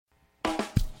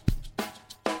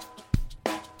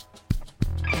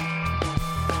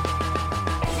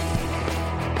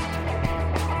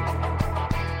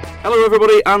Hello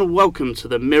everybody and welcome to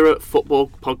the Mirror Football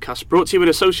Podcast, brought to you in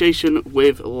association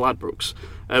with Ladbrokes.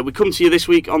 We come to you this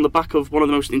week on the back of one of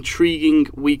the most intriguing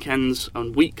weekends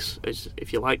and weeks,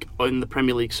 if you like, in the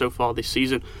Premier League so far this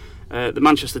season. The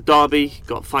Manchester derby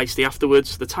got feisty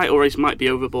afterwards. The title race might be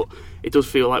over, but it does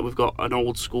feel like we've got an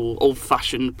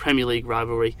old-fashioned Premier League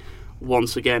rivalry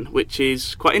once again, which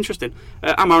is quite interesting.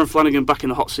 I'm Aaron Flanagan, back in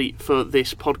the hot seat for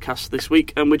this podcast this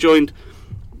week, and we're joined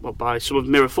by some of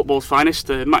Mirror Football's finest.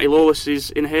 Matty Lawless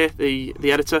is in here, the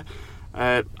editor.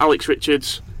 Alex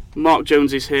Richards, Mark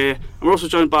Jones is here, and we're also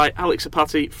joined by Alex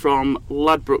Apati from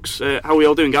Ladbrokes. How are we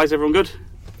all doing, guys? Everyone good?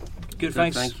 Good,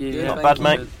 thanks. Thank you. Yeah, Not bad,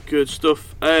 mate. Good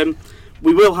stuff.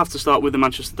 We will have to start with the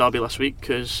Manchester derby last week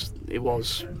because it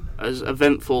was as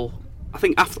eventful, I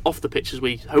think, off the pitch as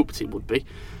we hoped it would be.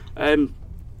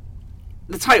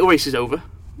 The title race is over.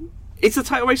 Is the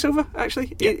title race over,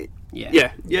 actually? Yeah.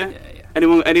 Yeah.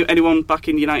 Anyone back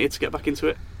in United to get back into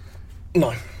it?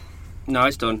 No,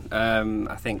 it's done.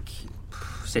 I think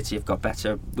City have got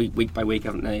better week by week,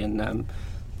 haven't they? And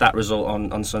that result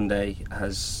on Sunday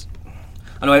has...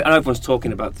 I know everyone's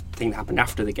talking about the thing that happened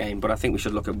after the game, but I think we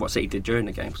should look at what City did during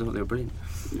the game, because I thought they were brilliant.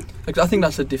 I think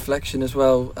that's a deflection as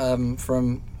well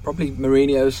from probably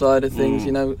Mourinho's side of things.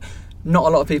 You know, not a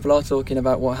lot of people are talking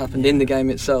about what happened in the game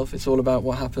itself. It's all about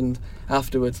what happened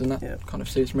afterwards, and that kind of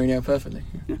suits Mourinho perfectly.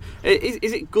 Yeah.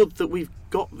 Is it good that we've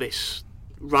got this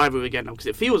rivalry again now? Because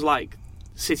it feels like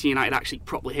City and United actually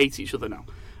properly hate each other now.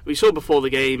 We saw before the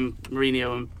game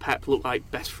Mourinho and Pep look like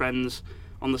best friends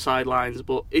on the sidelines,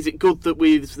 but is it good that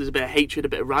there's a bit of hatred, a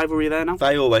bit of rivalry there now?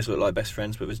 They always look like best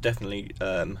friends, but there's definitely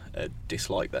a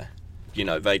dislike there. You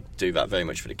know, they do that very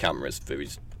much for the cameras. There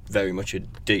is very much a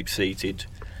deep-seated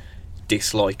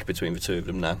dislike between the two of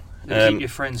them now. Keep your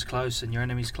friends close and your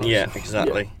enemies close. Yeah,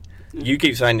 exactly. Yeah. You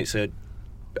keep saying it's a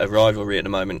rivalry at the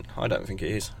moment. I don't think it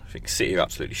is. I think City are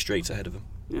absolutely streets ahead of them.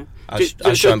 Yeah.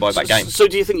 As shown by that game. So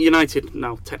do you think United,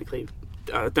 now technically,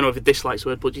 I don't know if it dislikes the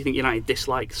word, but do you think United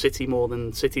dislike City more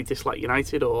than City dislike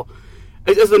United, or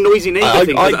has the noisy neighbour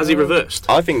thing, has it reversed?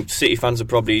 I think City fans are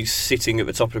probably sitting at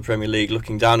the top of the Premier League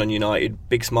looking down on United,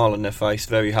 big smile on their face,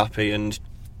 very happy and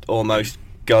almost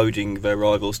goading their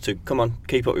rivals to, come on,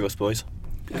 keep up with us, boys,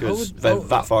 because they're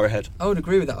that far ahead. I would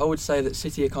agree with that. I would say that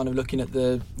City are kind of looking at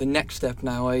the next step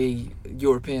now, i.e.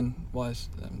 European-wise,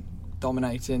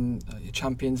 dominating your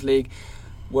Champions League,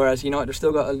 whereas United have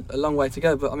still got a long way to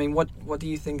go. But I mean, what do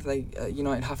you think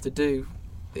United have to do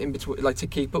in between, like, to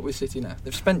keep up with City now?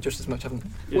 They've spent just as much, haven't they?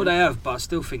 Yeah. Well, they have, but I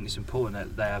still think it's important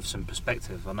that they have some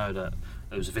perspective. I know that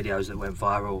there was videos that went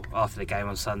viral after the game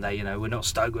on Sunday. You know, we're not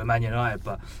stoked with Man United,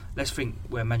 but let's think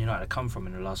where Man United have come from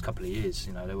in the last couple of years.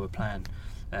 You know, they were playing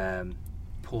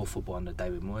poor football under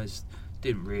David Moyes.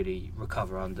 Didn't really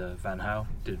recover under Van Gaal.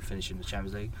 Didn't finish in the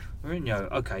Champions League. Mourinho,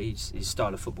 okay, his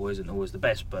style of football isn't always the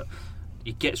best, but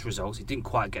he gets results. He didn't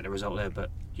quite get the result there, but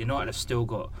United have still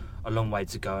got a long way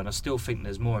to go, and I still think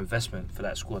there's more investment for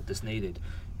that squad that's needed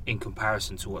in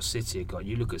comparison to what City have got.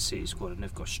 You look at City's squad and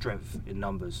they've got strength in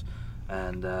numbers,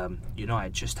 and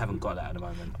United just haven't got that at the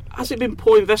moment. Has it been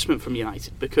poor investment from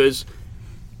United? Because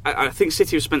I think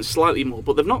City have spent slightly more,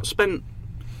 but they've not spent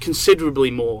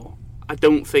considerably more, I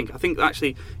don't think. I think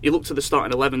actually, you look to the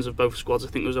starting 11s of both squads, I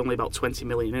think there was only about 20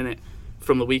 million in it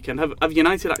from the weekend. Have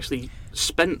United actually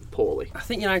spent poorly? I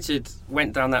think United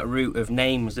went down that route of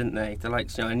names, didn't they? The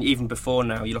likes, you know, and even before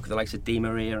now, you look at the likes of Di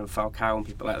Maria and Falcao and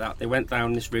people like that. They went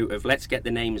down this route of let's get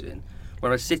the names in.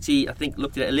 Whereas City, I think,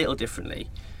 looked at it a little differently,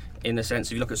 in the sense,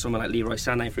 if you look at someone like Leroy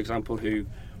Sané, for example, who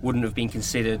wouldn't have been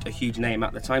considered a huge name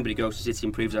at the time, but he goes to City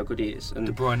and proves how good he is. And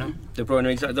De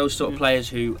Bruyne, exactly. Those sort of players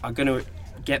who are going to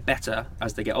get better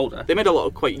as they get older. They made a lot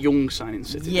of quite young signings,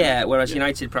 City. Yeah, whereas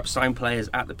United perhaps signed players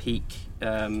at the peak,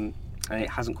 and it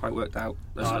hasn't quite worked out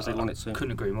as they wanted to. I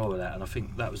couldn't agree more with that, and I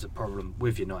think that was the problem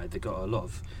with United. They got a lot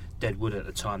of dead wood at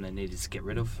the time they needed to get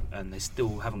rid of, and they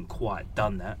still haven't quite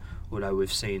done that, although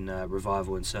we've seen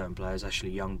revival in certain players, Ashley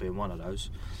Young being one of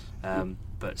those.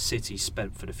 But City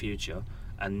spent for the future,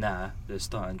 and now they're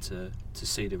starting to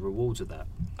see the rewards of that.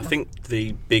 I think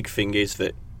the big thing is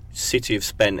that City have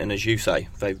spent, and as you say,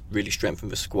 they've really strengthened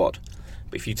the squad.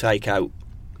 But if you take out,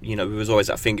 you know, there was always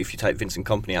that thing, if you take Vincent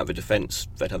Kompany out of the defence,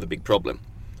 they'd have a big problem.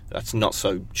 That's not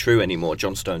so true anymore.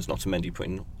 John Stones and Otamendi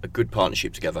putting a good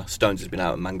partnership together. Stones has been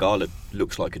out, and Mangala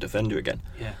looks like a defender again.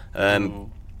 Yeah.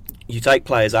 You take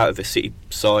players out of the City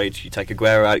side, you take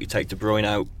Aguero out, you take De Bruyne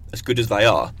out, as good as they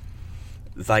are,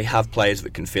 they have players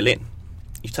that can fill in.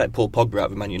 You take Paul Pogba out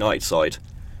of the Man United side,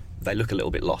 they look a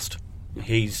little bit lost.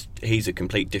 He's a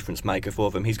complete difference maker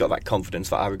for them. He's got that confidence,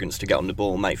 that arrogance to get on the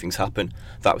ball and make things happen.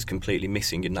 That was completely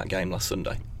missing in that game last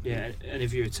Sunday. Yeah, and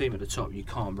if you're a team at the top, you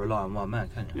can't rely on one man,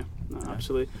 can you? Yeah, no,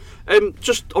 absolutely.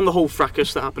 Just on the whole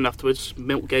fracas that happened afterwards,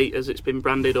 Milkgate as it's been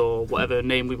branded, or whatever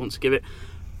name we want to give it.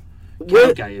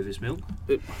 Cowgate of his milk.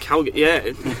 Cowgate,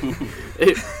 yeah.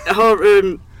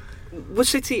 Was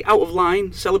City out of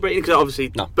line celebrating? Because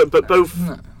obviously, no. But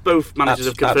both managers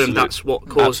have confirmed that's what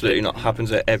caused absolutely it. Not.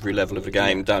 Happens at every level of the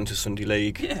game, down to Sunday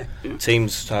League. Yeah.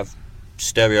 Teams have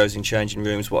stereos in changing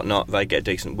rooms, whatnot. They get a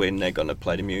decent win, they're going to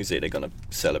play the music, they're going to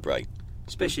celebrate.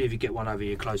 Especially if you get one over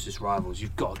your closest rivals,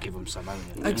 you've got to give them some,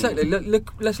 haven't you? Exactly.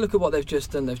 Let's look at what they've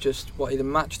just done. They've just either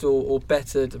matched or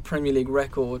bettered a Premier League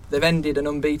record. They've ended an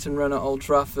unbeaten run at Old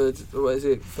Trafford. What is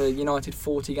it for United?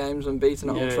 40 games unbeaten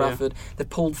at Old Trafford. They've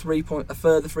pulled a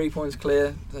further 3 points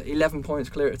clear, 11 points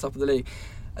clear at the top of the league.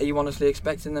 Are you honestly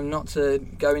expecting them not to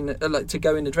go in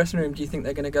the dressing room? Do you think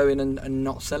they're going to go in and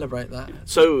not celebrate that?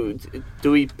 So,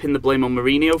 do we pin the blame on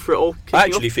Mourinho for it all? I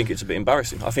actually think it's a bit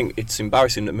embarrassing. I think it's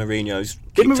embarrassing that Mourinho's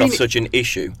kicked off such an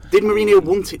issue. Did Mourinho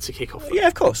want it to kick off? Yeah,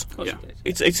 of course. Yeah.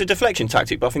 It's a deflection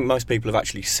tactic, but I think most people have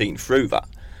actually seen through that.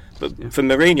 But for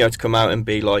Mourinho to come out and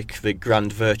be like the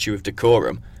grand virtue of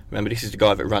decorum, remember this is the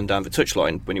guy that ran down the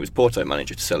touchline when he was Porto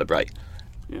manager to celebrate.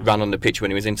 Yeah. Ran on the pitch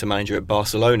when he was Inter manager at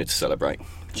Barcelona to celebrate.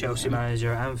 Chelsea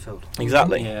manager at Anfield.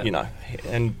 Exactly,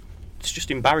 and it's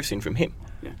just embarrassing from him.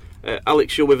 Yeah.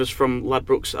 Alex, you're with us from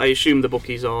Ladbrokes. I assume the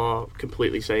bookies are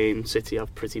completely saying City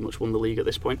have pretty much won the league at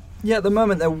this point. Yeah, at the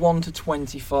moment they're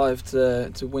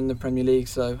 1-25 to win the Premier League.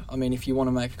 So I mean, if you want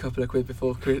to make a couple of quid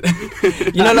before,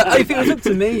 if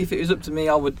it was up to me,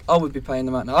 I would be paying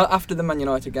them out now. After the Man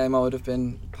United game, I would have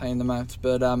been paying them out.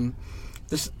 But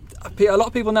a lot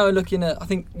of people now are looking at, I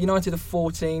think United are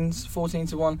 14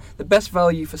 to 1. The best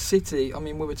value for City, I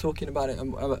mean, we were talking about it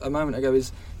a moment ago,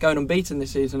 is going unbeaten this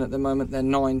season. At the moment, they're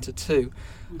 9 to 2.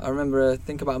 I remember, I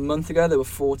think about a month ago, they were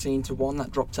 14 to 1.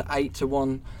 That dropped to 8 to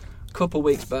 1 a couple of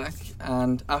weeks back.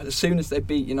 And as soon as they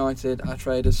beat United, our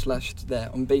traders slashed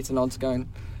their unbeaten odds going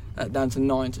down to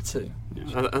 9 to 2.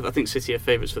 Yeah. I think City are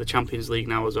favourites for the Champions League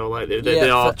now as well. Like they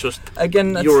are just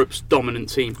Europe's dominant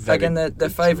team. They're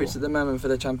favourites at the moment for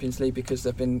the Champions League because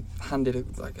they've been handed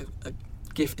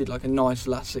gifted a nice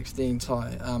last 16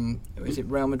 tie. Is it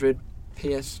Real Madrid?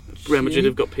 PSG? Real Madrid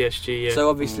have got PSG. Yeah. So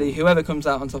obviously, whoever comes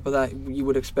out on top of that, you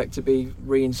would expect to be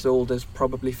reinstalled as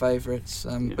probably favourites.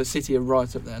 But City are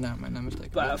right up there now. Make no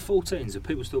mistake. But at 14s, are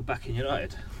people still backing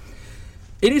United?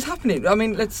 It is happening. I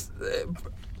mean,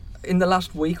 in the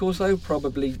last week or so,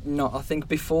 probably not. I think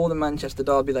before the Manchester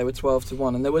derby, they were 12 to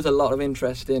 1, and there was a lot of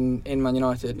interest in Man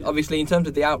United. Yeah. Obviously, in terms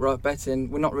of the outright betting,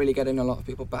 we're not really getting a lot of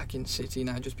people back in City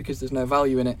now, just because there's no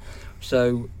value in it.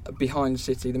 So behind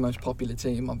City, the most popular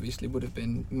team obviously would have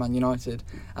been Man United.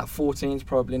 At 14s,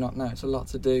 probably not now. It's a lot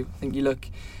to do. I think you look.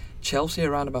 Chelsea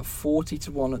around about 40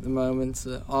 to 1 at the moment.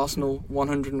 Arsenal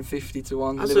 150 to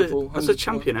 1. Liverpool has a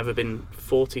champion ever been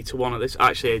 40 to 1 at this?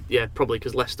 Actually, yeah, probably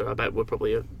because Leicester, I bet, were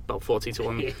probably about 40 to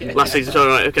 1 last season. So,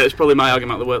 right, okay, it's probably my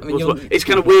argument. It's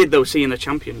kind of weird though seeing a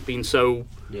champion being so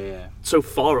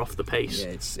far off the pace,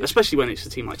 especially when it's a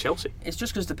team like Chelsea. It's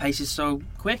just because the pace is so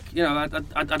quick. I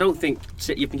don't think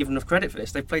City have been given enough credit for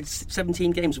this. They've played 17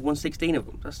 games and won 16 of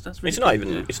them. That's really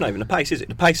it's not even the pace, is it?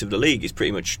 The pace of the league is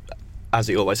pretty much as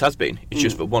it always has been. It's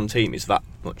just that one team is that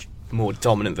much more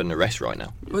dominant than the rest right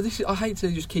now. Well, I hate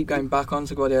to just keep going back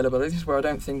onto Guardiola, but this is where I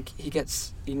don't think he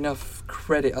gets enough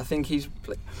credit. I think he's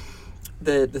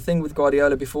the thing with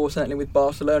Guardiola before, certainly with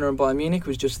Barcelona and Bayern Munich,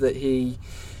 was just that he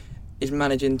is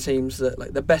managing teams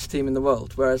that the best team in the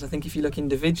world. Whereas I think if you look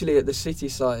individually at the City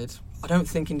side, I don't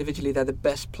think individually they're the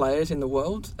best players in the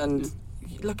world. And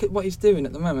look at what he's doing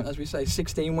at the moment, as we say,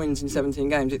 16 wins in 17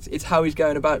 games. It's how he's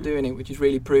going about doing it, which is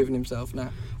really proving himself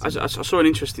now. I saw an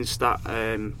interesting stat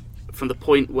from the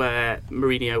point where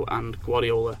Mourinho and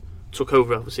Guardiola took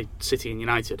over, obviously, City and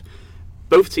United.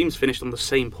 Both teams finished on the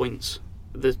same points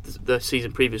the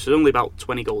season previous. There's only about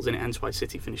 20 goals in it, hence why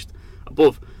City finished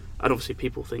above. And obviously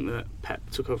people think that Pep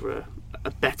took over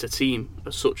a better team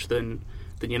as such than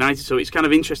United. So it's kind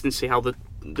of interesting to see how the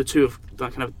two have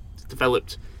kind of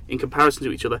developed in comparison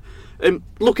to each other.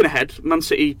 Looking ahead, Man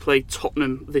City play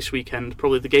Tottenham this weekend,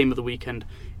 probably the game of the weekend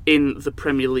in the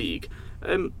Premier League.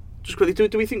 Just quickly,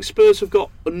 do we think Spurs have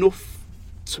got enough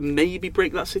to maybe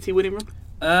break that City winning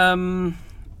run?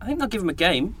 I think they'll give them a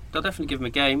game. They'll definitely give them a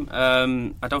game.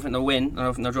 I don't think they'll win. I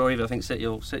don't think they'll draw either. I think City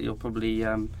will probably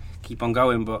keep on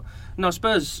going. But no,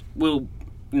 Spurs will.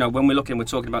 When we're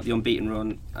talking about the unbeaten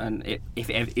run, and if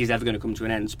it is ever going to come to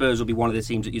an end, Spurs will be one of the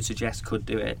teams that you'd suggest could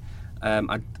do it.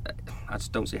 I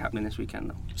just don't see it happening this weekend,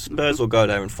 though. Spurs will go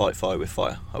there and fight fire with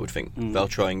fire, I would think. They'll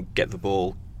try and get the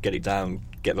ball, get it down,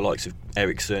 get the likes of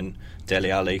Eriksen,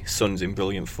 Dele Alli, Son's in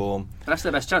brilliant form. That's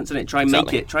their best chance, isn't it? Try and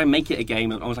make it a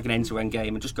game, almost like an end-to-end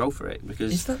game, and just go for it.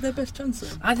 Because is that their best chance,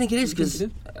 though? I think it is, because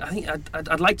I think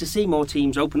I'd like to see more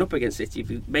teams open up against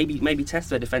City. Maybe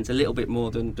test their defence a little bit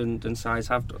more than sides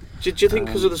have done. Do you think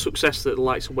because of the success that the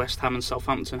likes of West Ham and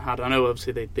Southampton had? I know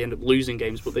obviously they end up losing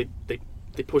games, but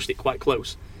they pushed it quite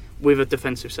close. With a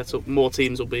defensive setup, more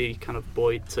teams will be kind of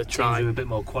buoyed to try. Teams with a bit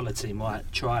more quality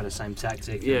might try the same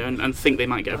tactic. Yeah, and think they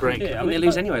might get a break. Yeah, they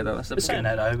lose anyway, though. That's the point. Saying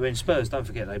that, though, when Spurs, don't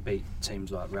forget, they beat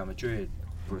teams like Real Madrid,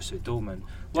 Borussia Dortmund.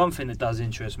 One thing that does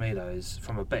interest me, though, is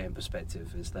from a betting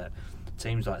perspective, is that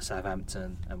teams like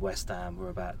Southampton and West Ham were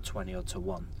about 20-odd to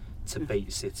 1 to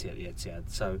beat City at the Etihad.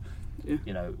 So,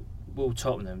 you know, will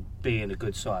Tottenham, being a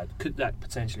good side, could that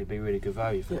potentially be really good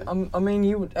value for them? I mean,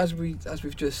 you would, as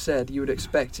we've just said, you would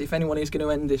expect if anyone is going to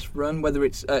end this run, whether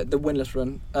it's the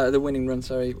winning run,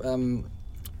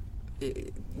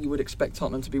 you would expect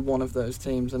Tottenham to be one of those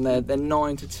teams, and they're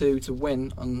 9-2 to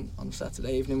win on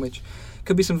Saturday evening, which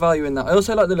could be some value in that. I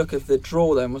also like the look of the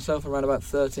draw though, myself, around about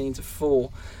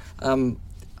 13-4.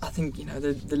 I think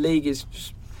the league is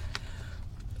just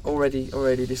already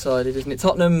decided, isn't it?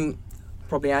 Tottenham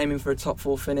probably aiming for a top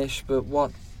 4 finish, but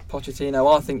what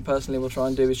Pochettino, I think personally, will try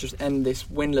and do is just end this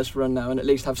winless run now and at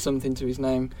least have something to his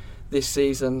name this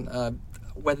season.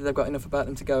 Whether they've got enough about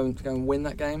them to go and win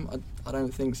that game, I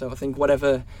don't think so. I think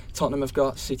whatever Tottenham have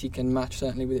got, City can match,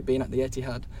 certainly with it being at the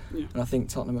Etihad. Yeah. And I think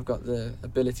Tottenham have got the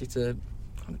ability to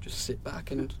kind of just sit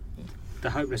back and... Yeah.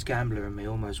 The hopeless gambler in me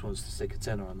almost wants to stick a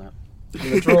tenner on that. On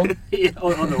the draw? Yeah,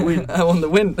 on the win. On the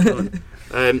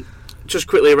win. Just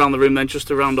quickly around the room then, just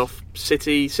to round off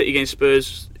City against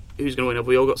Spurs, who's going to win? Have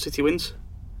we all got City wins?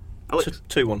 Alex?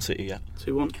 2-1 City, yeah.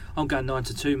 2-1. I'm going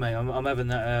 9-2, mate. I'm having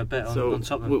that bet on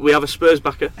Tottenham. We have a Spurs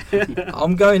backer.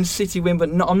 I'm going City win, but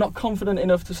I'm not confident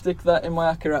enough to stick that in my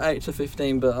accurate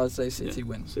 8-15. But I'd say City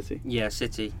win. City. Yeah,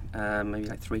 City. Maybe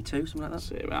like 3-2, something like that.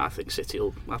 So, I think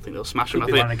I think they'll smash them. Could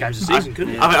be one of the games of the season,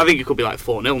 couldn't it? I think it could be like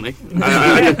 4-0, mate.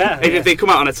 If they come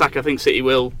out on attack, I think City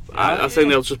will. I think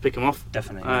they'll just pick them off.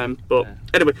 Definitely.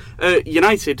 Anyway,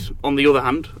 United, on the other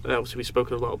hand, obviously we've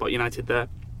spoken a lot about United there.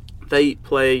 They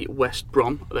play West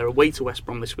Brom. They're away to West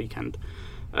Brom this weekend.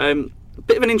 A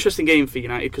bit of an interesting game for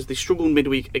United because they struggled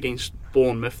midweek against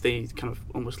Bournemouth. They kind of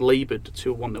almost laboured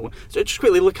to a 1-0 win. So just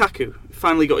quickly, Lukaku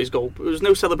finally got his goal. There was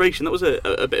no celebration. That was a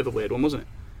bit of a weird one, wasn't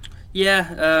it?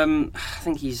 Yeah, I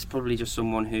think he's probably just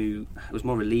someone who was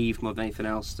more relieved more than anything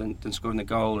else than scoring the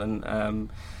goal. And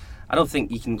I don't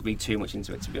think you can read too much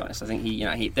into it, to be honest. I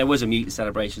think there was a muted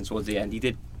celebration towards the end. He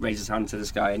did raise his hand to the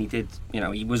sky, and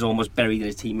he was almost buried in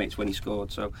his teammates when he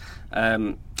scored. So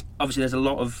obviously, there's a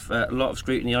lot of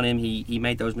scrutiny on him. He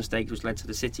made those mistakes, which led to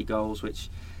the City goals, which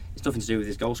it's nothing to do with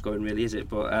his goal scoring, really, is it?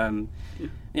 But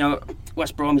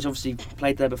West Brom, he's obviously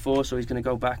played there before, so he's going to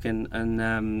go back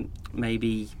and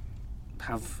maybe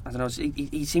have, I don't know.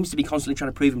 He seems to be constantly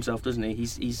trying to prove himself, doesn't he?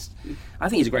 I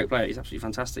think he's a great player. He's absolutely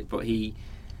fantastic, but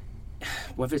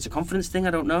whether it's a confidence thing, I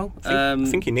don't know. I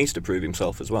think he needs to prove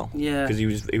himself as well. Yeah, because he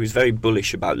was very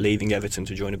bullish about leaving Everton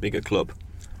to join a bigger club,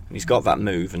 and he's got that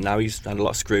move. And now he's had a lot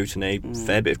of scrutiny,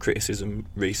 fair bit of criticism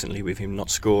recently with him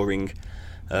not scoring.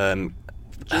 A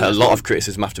lot of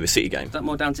criticism after the City game. Is that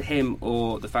more down to him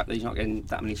or the fact that he's not getting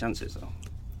that many chances,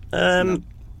 though?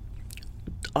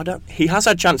 He has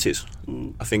had chances.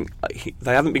 I think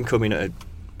they haven't been coming at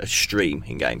a stream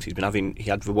in games. He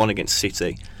had the one against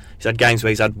City. He's had games where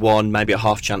he's had one, maybe a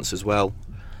half chance as well,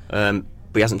 but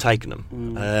he hasn't taken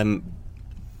them.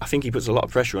 I think he puts a lot of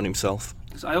pressure on himself.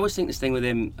 So I always think this thing with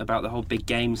him about the whole big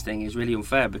games thing is really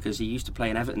unfair because he used to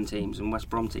play in Everton teams and West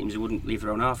Brom teams who wouldn't leave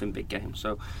their own half in big games.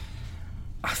 So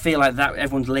I feel like that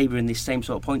everyone's labouring these same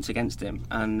sort of points against him,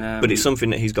 but it's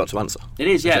something that he's got to answer. It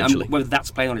is, yeah. And whether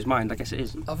that's playing on his mind, I guess it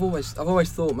is. I've always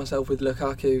thought myself with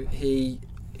Lukaku, he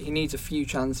needs a few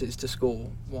chances to score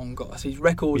one goal. So his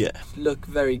records look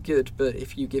very good, but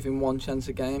if you give him one chance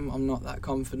a game, I'm not that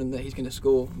confident that he's going to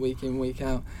score week in, week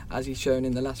out, as he's shown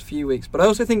in the last few weeks. But I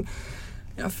also think,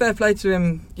 fair play to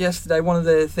him yesterday. One of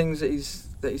the things that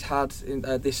he's had in,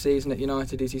 this season at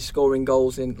United is he's scoring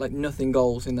goals in nothing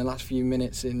goals in the last few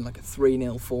minutes in like a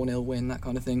 3-0, 4-0 win, that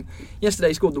kind of thing. Yesterday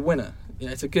he scored the winner.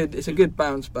 It's a good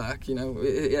bounce back.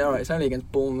 It's only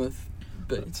against Bournemouth.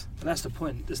 But that's the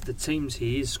point. It's the teams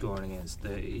he is scoring against.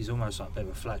 He's almost like a bit of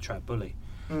a flat track bully.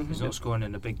 Mm-hmm. He's not scoring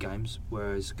in the big games,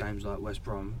 whereas games like West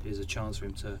Brom is a chance for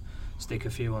him to stick a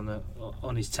few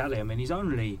on his tally. I mean, I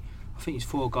think he's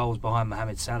 4 goals behind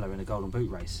Mohamed Salah in a Golden Boot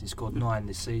race. He scored 9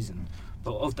 this season,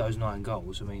 but of those 9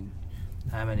 goals, I mean,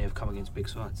 how many have come against big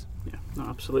sides? Yeah, no,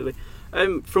 absolutely.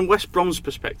 From West Brom's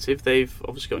perspective, they've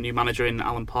obviously got a new manager in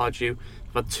Alan Pardew.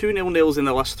 They've had 2 0-0s in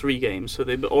their last 3 games, so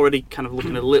they're already kind of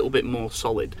looking a little bit more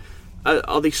solid.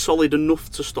 Are they solid enough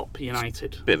to stop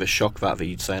United? Bit of a shock that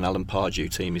you'd say an Alan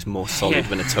Pardew team is more solid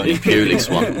than a Tony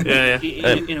Pulis one. Yeah.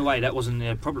 In a way, that wasn't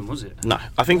a problem, was it? No,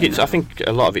 I think I think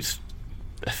a lot of it's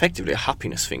effectively a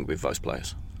happiness thing with those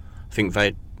players. I think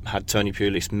they had Tony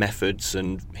Pulis' methods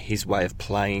and his way of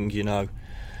playing,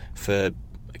 for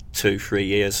 2-3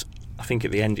 years. I think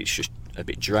at the end it's just a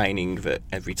bit draining that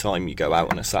every time you go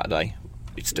out on a Saturday,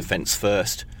 it's defence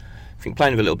first. I think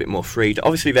playing with a little bit more freedom.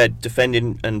 Obviously, they're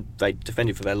defending and they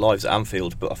defended for their lives at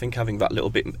Anfield, but I think having that little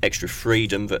bit extra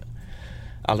freedom that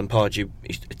Alan Pardew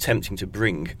is attempting to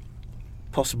bring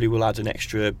possibly will add an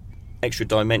extra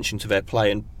dimension to their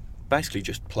play, and basically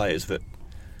just players that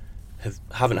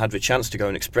haven't had the chance to go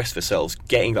and express themselves,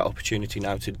 getting that opportunity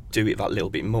now to do it that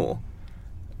little bit more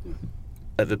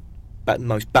at the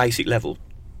most basic level,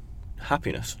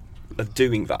 happiness of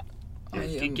doing that.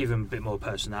 Give him a bit more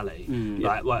personality.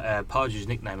 Like Pardew's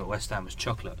nickname at West Ham was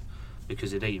Chocolate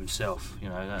because he'd eat himself.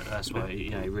 That's why he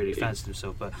really fancied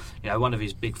himself. But one of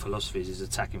his big philosophies is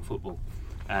attacking football.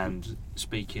 And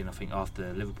speaking, I think after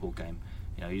the Liverpool game,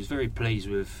 he was very pleased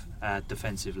with how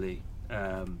defensively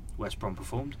West Brom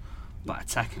performed, but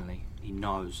attackingly he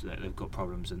knows that they've got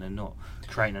problems and they're not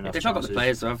creating enough. They've not got the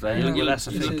players, though, have they?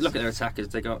 Look at their attackers.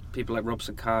 They got people like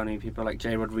Robson Carney, people like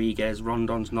Jay Rodriguez.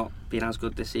 Rondon's not been as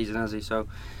good this season, has he? So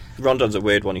Rondon's a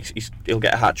weird one. He'll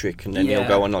get a hat trick and then he'll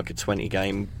go on like a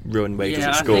 20-game run where he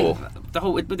doesn't score. The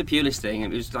whole with the Pulis thing, it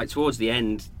was like towards the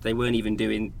end they weren't even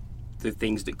doing the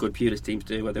things that good Pulis teams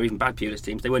do, or they're even bad Pulis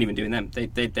teams. They weren't even doing them.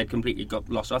 They'd completely got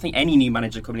lost. So I think any new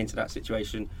manager coming into that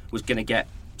situation was going to get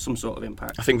some sort of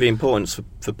impact. I think the importance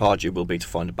for Pardew will be to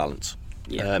find a balance.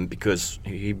 Because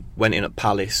he went in at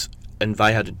Palace and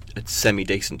they had a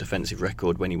semi-decent defensive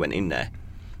record when he went in there,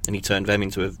 and he turned them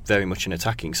into a very much an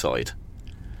attacking side.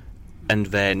 And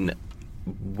then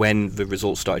when the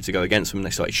results started to go against them and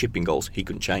they started shipping goals, he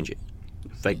couldn't change it.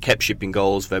 They kept shipping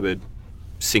goals, they were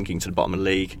sinking to the bottom of the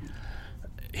league.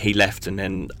 He left and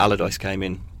then Allardyce came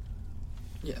in.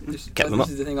 Yeah, this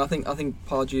is the thing. I think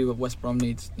Pardew at West Brom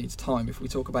needs time. If we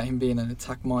talk about him being an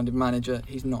attack-minded manager,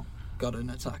 he's not got an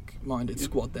attack-minded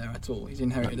squad there at all. He's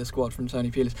inherited a squad from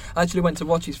Tony Pulis. I actually went to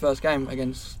watch his first game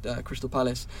against Crystal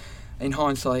Palace. In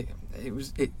hindsight,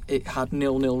 it had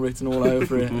 0-0 written all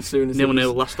over it as soon as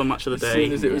 0-0 last on match of the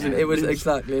day. As soon as it was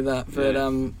exactly that. But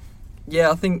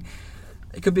I think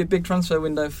it could be a big transfer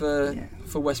window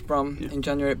for West Brom in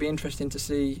January. It'd be interesting to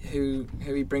see who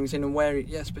he brings in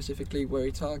and specifically where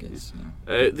he targets.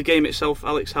 The game itself,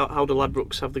 Alex, how do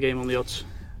Ladbrokes have the game on the odds?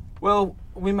 Well,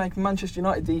 we make Manchester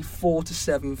United the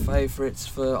 4-7 favourites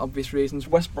for obvious reasons.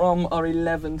 West Brom are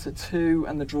 11-2,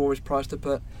 and the draw is priced up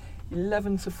at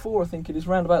 11-4. I think it is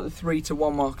round about the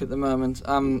 3-1 mark at the moment.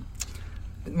 Man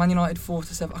United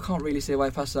 4-7. I can't really see a way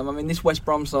past them. I mean, this West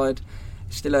Brom side.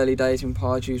 Still early days in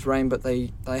Pardew's reign, but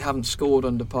they haven't scored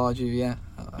under Pardew yet.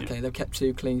 They've kept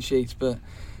 2 clean sheets, but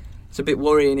it's a bit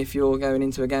worrying if you're going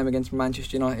into a game against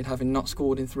Manchester United having not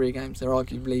scored in 3 games. They're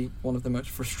arguably one of the most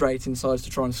frustrating sides to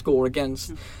try and score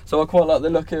against. So I quite like the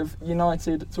look of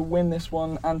United to win this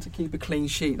one and to keep a clean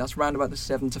sheet. That's round about the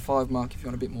 7-5 mark if you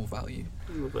want a bit more value.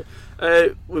 Lovely.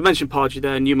 We mentioned Pardew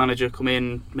there, new manager come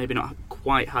in, maybe not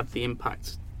quite had the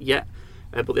impact yet.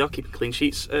 But they are keeping clean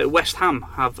sheets. West Ham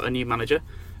have a new manager.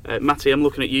 Matty, I'm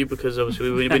looking at you because obviously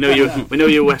we know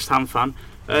you're a West Ham fan.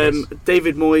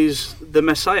 David Moyes, the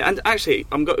Messiah. And actually,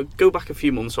 I'm going to go back a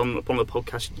few months on the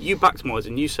podcast. You backed Moyes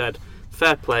and you said,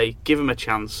 fair play, give him a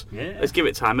chance. Yeah. Let's give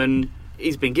it time. And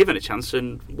he's been given a chance,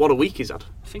 and what a week he's had.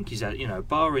 I think he's had,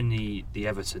 barring the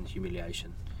Everton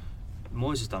humiliation,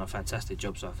 Moyes has done a fantastic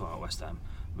job so far at West Ham.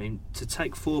 I mean, to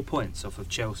take 4 points off of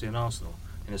Chelsea and Arsenal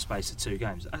in a space of 2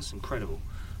 games, that's incredible.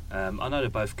 I know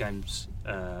that both games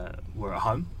were at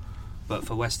home, but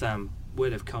for West Ham, where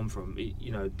they've come from,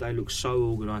 they look so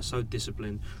organised, so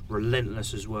disciplined,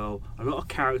 relentless as well. A lot of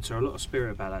character, a lot of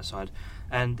spirit about that side,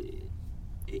 and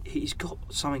he's got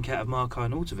something out of Marko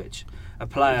Arnautovic, a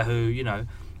player who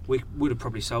we would have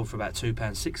probably sold for about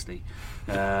 £2.60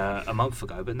 a month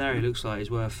ago, but now he looks like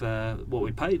he's worth what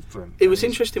we paid for him. It was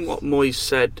interesting what Moyes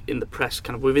said in the press,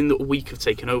 kind of within the week of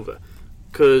taking over.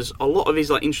 Because a lot of his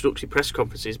introductory press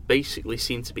conferences basically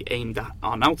seemed to be aimed at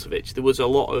Arnautovic. There was a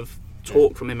lot of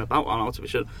talk from him about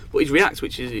Arnautovic, but he's reacted,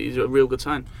 which is a real good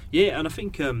sign. Yeah, and I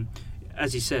think,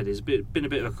 as he said, it's been a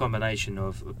bit of a combination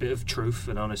of a bit of truth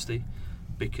and honesty,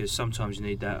 because sometimes you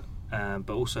need that,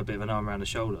 but also a bit of an arm around the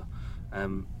shoulder.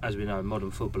 As we know,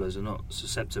 modern footballers are not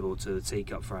susceptible to the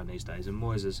teacup throwing these days, and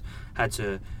Moyes has had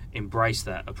to embrace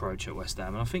that approach at West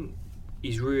Ham, and I think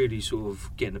he's really sort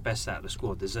of getting the best out of the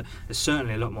squad. There's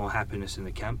certainly a lot more happiness in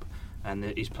the camp, and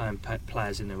he's playing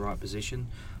players in the right position.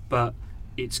 But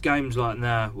it's games like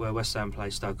now where West Ham play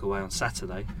Stoke away on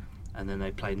Saturday, and then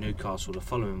they play Newcastle the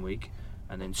following week,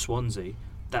 and then Swansea.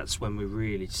 That's when we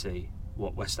really see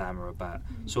what West Ham are about.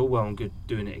 It's all well and good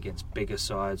doing it against bigger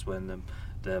sides when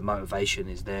the motivation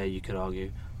is there, you could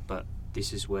argue, but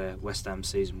this is where West Ham's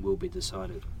season will be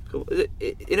decided. Cool.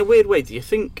 In a weird way, do you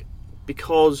think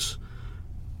because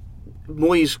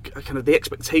Moyes, kind of the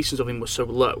expectations of him were so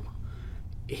low,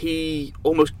 he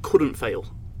almost couldn't fail?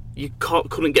 You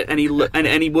couldn't get any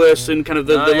worse than kind of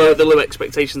the low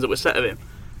expectations that were set of him?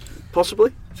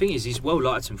 Possibly. The thing is, he's well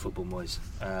liked in football, Moyes.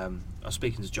 I was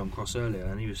speaking to John Cross earlier,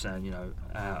 and he was saying,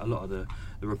 a lot of the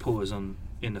reporters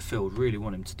in the field really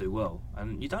want him to do well,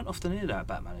 and you don't often hear that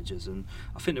about managers. And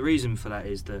I think the reason for that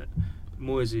is that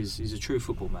Moyes is a true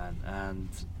football man, and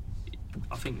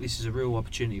I think this is a real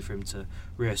opportunity for him to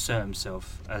reassert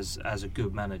himself as a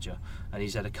good manager. And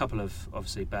he's had a couple of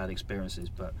obviously bad experiences,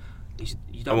 but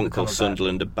you don't. I wouldn't call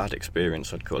Sunderland a bad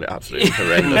experience. I'd call it absolutely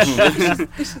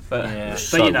horrendous. But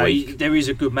there is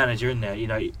a good manager in there.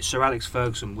 Sir Alex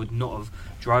Ferguson would not have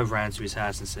drove round to his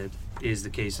house and said, "Here's the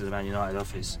keys to the Man United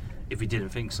office," if he didn't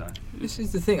think so. This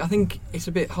is the thing. I think it's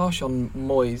a bit harsh on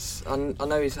Moyes, and I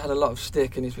know he's had a lot of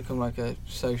stick and he's become like a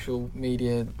social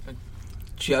media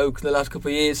joke the last couple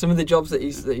of years. Some of the jobs that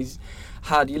he's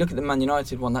had, you look at the Man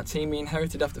United one, that team he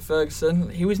inherited after Ferguson,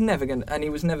 he was never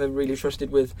really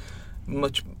trusted with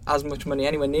as much money,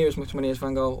 anywhere near as much money as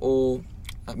Van Gaal or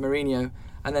Mourinho.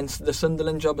 And then the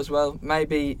Sunderland job as well.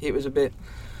 Maybe it was a bit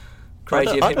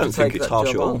crazy of him to take that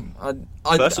job on.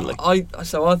 Personally, I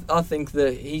think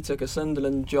that he took a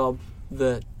Sunderland job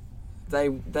that they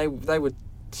were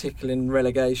tickling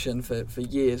relegation for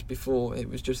years before. It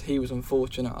was just he was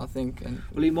unfortunate, I think.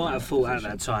 Well, he might have thought at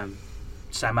that time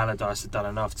Sam Allardyce had done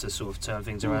enough to sort of turn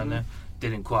things around there.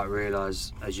 Didn't quite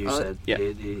realise, as you said.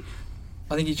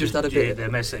 I think he just had a bit.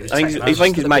 I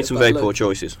think he's made some very poor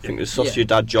choices. I think the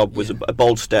Sociedad job was a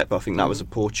bold step. I think that was a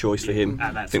poor choice for him.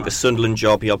 I think the Sunderland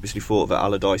job, he obviously thought that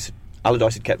Allardyce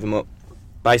had kept them up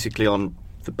basically on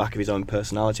the back of his own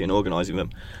personality and organising them.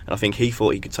 And I think he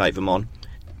thought he could take them on.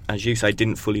 As you say,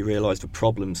 didn't fully realise the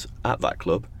problems at that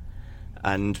club,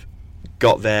 and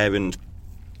got there and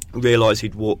realised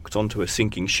he'd walked onto a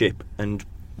sinking ship and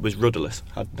was rudderless.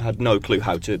 Had no clue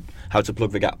how to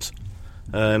plug the gaps.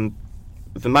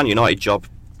 The Man United job,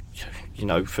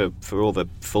 for all the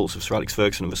faults of Sir Alex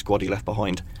Ferguson and the squad he left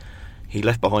behind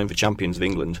the champions of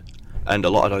England, and a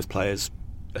lot of those players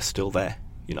are still there.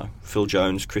 Phil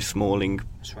Jones, Chris Smalling,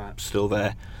 still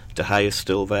there. De Gea's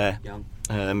still there.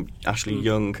 Ashley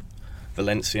Young,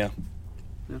 Valencia.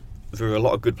 Yeah. There are a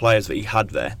lot of good players that he had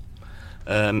there.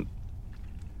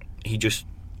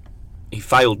 He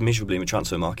failed miserably in the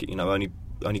transfer market. Only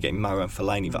getting Marouane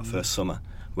Fellaini that first summer,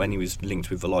 when he was linked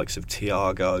with the likes of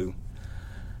Thiago.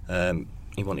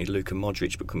 He wanted Luka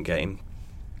Modric but couldn't get him.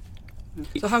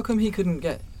 So how come he couldn't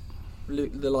get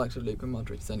the likes of Luka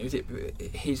Modric then? Was it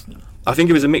his? I think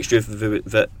it was a mixture of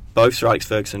that both Sir Alex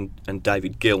Ferguson and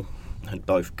David Gill had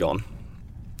both gone.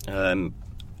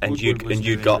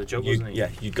 You'd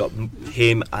got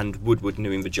him and Woodward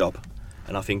doing the job,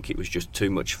 and I think it was just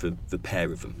too much for the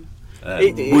pair of them.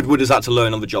 Woodward has had to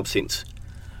learn on the job since.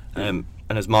 And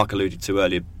as Mark alluded to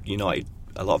earlier, United,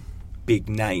 a lot of big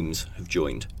names have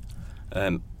joined.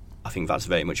 I think that's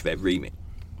very much their remit.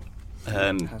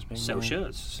 Sell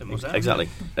shirts, simple as that. Exactly.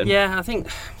 I think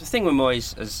the thing with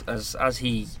Moyes, as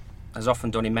he has often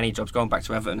done in many jobs, going back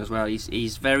to Everton as well,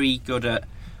 he's very good at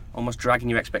almost dragging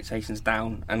your expectations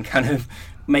down and kind of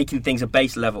making things a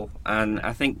base level. And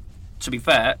I think, to be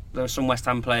fair, there are some West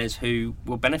Ham players who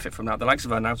will benefit from that. The likes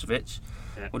of Arnautovic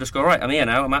will just go, right, I'm here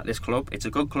now, I'm at this club, it's a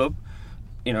good club,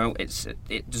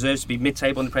 it deserves to be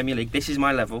mid-table in the Premier League, this is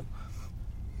my level.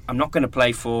 I'm not going to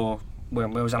play for, where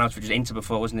was Arnautovic? It was Inter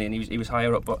before, wasn't he? And he was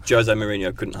higher up, but Jose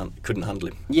Mourinho couldn't handle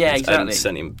him. Yeah, exactly.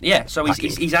 Sent him. Yeah, so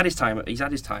he's had his time. He's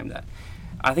had his time there.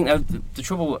 I think the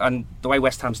trouble and the way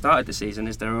West Ham started the season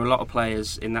is there are a lot of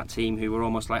players in that team who were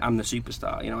almost like, I'm the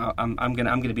superstar. I'm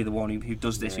going to be the one who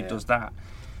does this, who does that.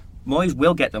 Moyes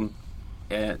will get them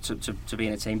to be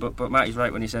in a team, but Matty's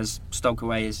right when he says Stoke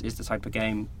away is the type of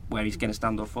game where he's going to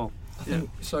stand or fall. I think,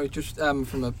 sorry, just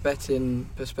from a betting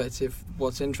perspective,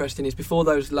 what's interesting is before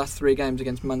those last three games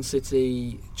against Man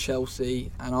City,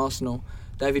 Chelsea and Arsenal,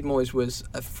 David Moyes was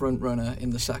a front runner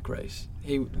in the sack race.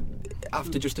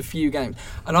 After just a few games,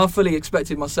 and I fully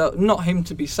expected myself, not him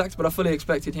to be sacked, but I fully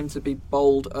expected him to be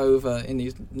bowled over in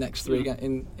these next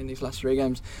in these last 3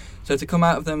 games. So to come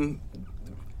out of them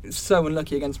so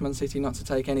unlucky against Man City, not to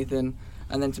take anything,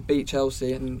 and then to beat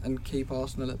Chelsea and keep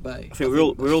Arsenal at bay. I think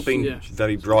we're all being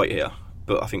very bright here,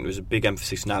 but I think there's a big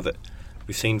emphasis now that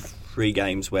we've seen 3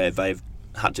 games where they've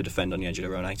had to defend on the edge of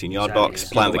their own 18-yard box,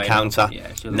 play on the counter.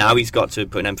 Now he's got to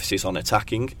put an emphasis on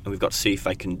attacking, and we've got to see if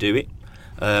they can do it.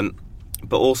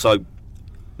 But also,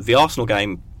 the Arsenal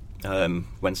game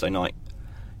Wednesday night,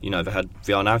 they had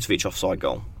the Arnautovic offside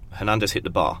goal. Hernandez hit the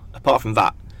bar. Apart from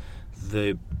that,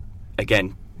 they're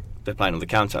playing on the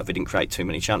counter. They didn't create too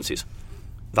many chances.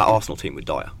 That Arsenal team were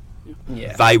dire.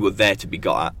 Yeah. They were there to be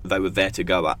got at. They were there to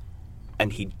go at.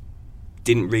 And he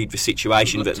didn't read the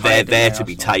situation that they're there to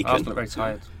be taken. Arsenal are very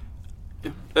tired.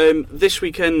 This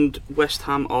weekend, West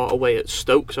Ham are away at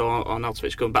Stoke, so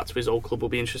Arnautovic going back to his old club will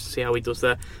be interesting to see how he does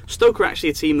there. Stoke are actually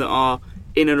a team that are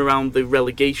in and around the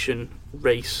relegation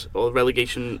race or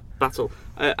relegation battle.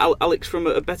 Alex, from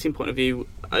a betting point of view,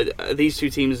 are these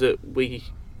 2 teams that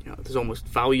there's almost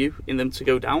value in them to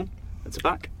go down and to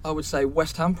back? I would say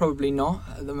West Ham probably not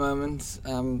at the moment.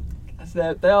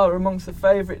 They are amongst the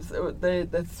favourites. They're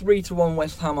 3-1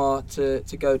 West Ham are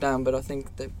to go down, but I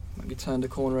think they've maybe turned a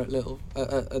corner at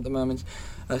the moment.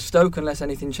 Stoke, unless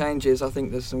anything changes, I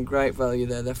think there's some great value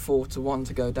there. They're 4-1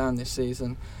 to go down this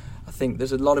season. I think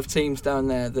there's a lot of teams down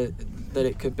there that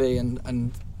it could be,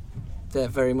 and they're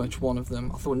very much one of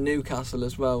them. I thought Newcastle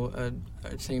as well,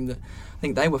 a team that I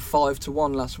think they were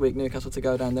 5-1 last week. Newcastle to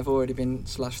go down. They've already been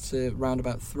slashed to round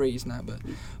about 3s now.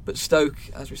 But Stoke,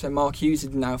 as we said, Mark Hughes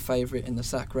is now favourite in the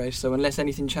sack race. So unless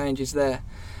anything changes there,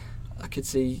 I could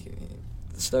see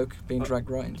Stoke being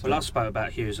dragged right into it. I spoke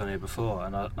about Hughes on here before,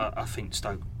 and I think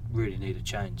Stoke really need a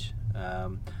change. I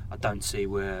don't see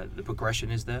where the progression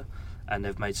is there, and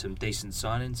they've made some decent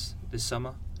signings this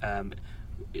summer.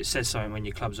 It says something when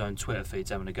your club's own Twitter feed's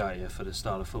having a go at you for the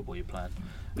style of football you play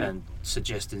and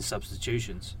suggesting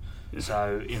substitutions.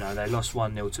 So, they lost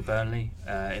 1-0 to Burnley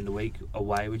in the week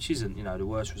away, which isn't, the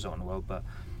worst result in the world, but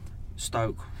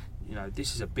Stoke,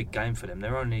 this is a big game for them.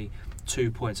 They're only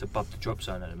 2 points above the drop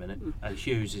zone at the minute, and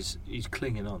Hughes he's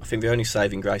clinging on. I think the only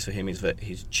saving grace for him is that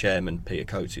his chairman, Peter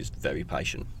Coates, is very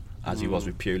patient, as he was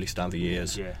with Pulis down the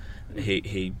years. Yeah.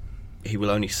 He will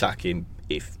only sack him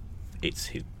if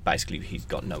basically he's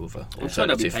got no other alternative. It's not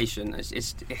to be patient.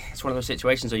 It's one of those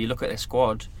situations where you look at their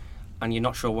squad and you're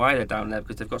not sure why they're down there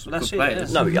because they've got some good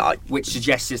players. No, which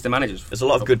suggests it's the managers. There's a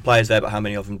lot of good players there, but how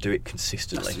many of them do it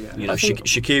consistently?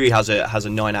 Shaqiri has a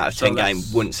 9 out of 10 game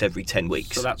once every 10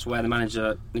 weeks. So that's where the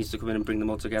manager needs to come in and bring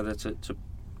them all together to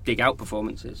dig out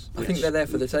performances. I think they're there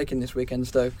for the taking this weekend,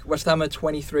 Stoke. West Ham are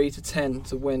 23-10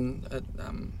 to win at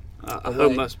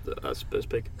home. That's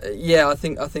big. I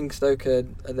think Stoke are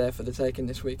there for the taking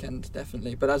this weekend,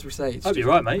 definitely. But as we say, hope you're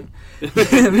right, mate.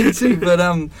 Me too. But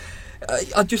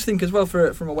I just think as well,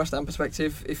 from a West Ham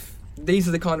perspective, if these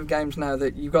are the kind of games now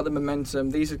that you've got the momentum,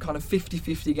 these are kind of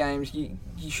 50-50 games, you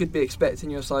should be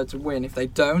expecting your side to win. If they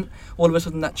don't, all of a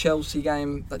sudden that Chelsea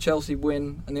game, that Chelsea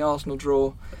win and the Arsenal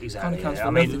draw kind of counts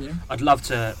for nothing. I'd love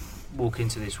to walk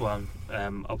into this one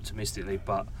optimistically,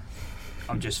 but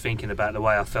I'm just thinking about the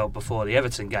way I felt before the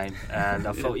Everton game, and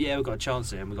I thought, we've got a chance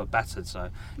here, and we got battered.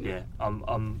 So,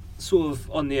 I'm sort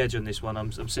of on the edge on this one.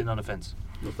 I'm sitting on the fence.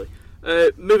 Lovely.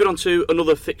 Moving on to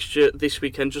another fixture this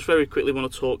weekend. Just very quickly,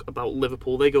 want to talk about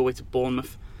Liverpool. They go away to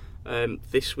Bournemouth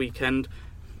this weekend.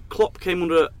 Klopp came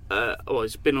under,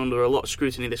 he's been under a lot of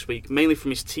scrutiny this week, mainly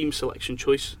from his team selection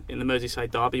choice in the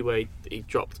Merseyside derby, where he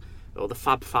dropped, the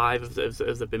Fab Five as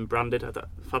they've been branded.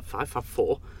 Fab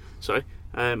Four. Sorry.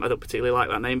 I don't particularly like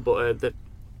that name, but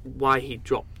why he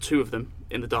dropped 2 of them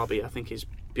in the derby, I think, is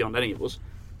beyond any of us.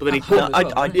 But then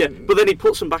he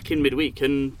puts them back in midweek,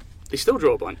 and they still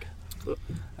draw a blank.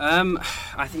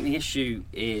 I think the issue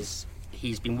is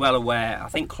he's been well aware. I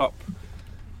think Klopp,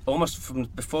 almost from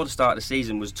before the start of the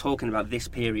season, was talking about this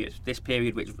period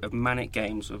of manic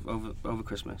games over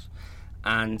Christmas,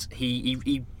 and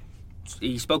he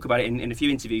spoke about it in a few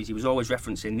interviews. He was always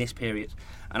referencing this period,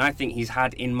 and I think he's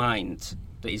had in mind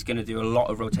that he's going to do a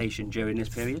lot of rotation during this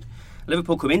period.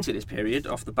 Liverpool come into this period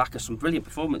off the back of some brilliant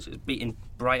performances, beating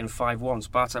Brighton 5-1,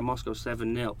 Spartak Moscow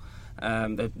 7-0.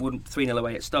 They won 3-0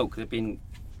 away at Stoke. They've been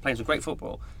playing some great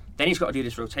football. Then he's got to do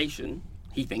this rotation.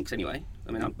 He thinks, anyway.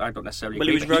 I mean, I don't necessarily agree.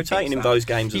 Well, he was rotating in those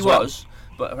games as well. He was,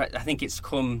 but I think it's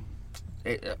come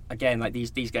again. Like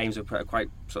these games are quite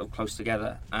sort of close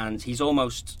together, and he's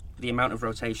almost the amount of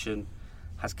rotation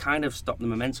has kind of stopped the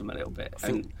momentum a little bit.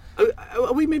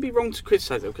 Are we maybe wrong to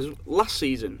criticise though? Because last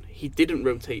season he didn't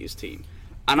rotate his team,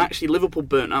 and actually Liverpool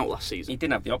burnt out last season. He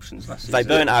didn't have the options last season. They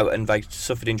burnt out and they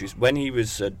suffered injuries. When he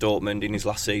was at Dortmund in his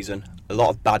last season, a lot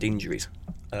of bad injuries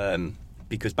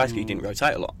because basically he didn't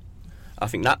rotate a lot. I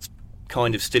think that's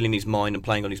kind of still in his mind and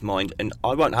playing on his mind, and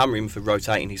I won't hammer him for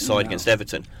rotating his side against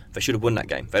Everton. They should have won that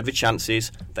game. They had the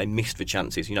chances, they missed the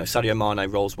chances. You know, Sadio Mane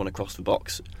rolls one across the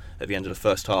box at the end of the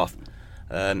first half.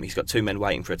 He's got 2 men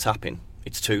waiting for a tap-in.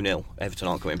 It's 2-0. Everton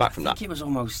aren't coming back from that. I think it was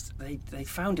almost they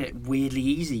found it weirdly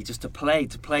easy just to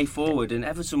play forward, and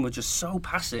Everton were just so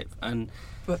passive. And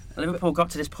Liverpool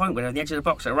got to this point where they're on the edge of the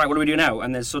box. Like, right, what do we do now?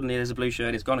 And then suddenly there's a blue shirt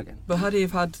and it's gone again. But had he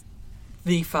have had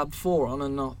the Fab Four on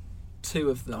and not 2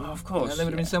 of them, of course, they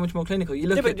would have been so much more clinical. You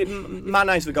look but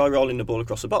Mane's the guy rolling the ball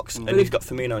across the box, and he's got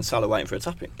Firmino and Salah waiting for a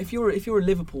tap-in. If you're a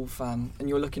Liverpool fan and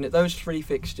you're looking at those 3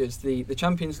 fixtures, the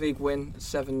Champions League win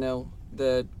 7-0,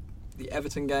 the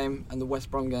Everton game and the West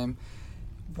Brom game,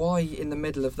 why in the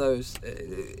middle of those?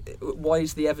 Why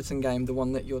is the Everton game the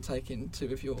one that you're taking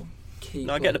 2 of your key?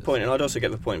 No, I get the point, and I'd also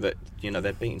get the point that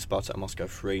they're beating Spartak Moscow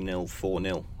 3-0,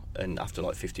 4-0. And after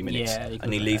like 50 minutes,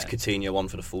 and he leaves Coutinho on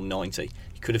for the full 90.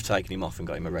 He could have taken him off and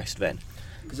got him a rest then.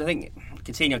 Because I think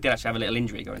Coutinho did actually have a little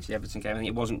injury going to the Everton game. I think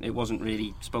it wasn't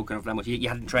really spoken of that much. He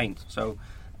hadn't trained, so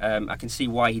I can see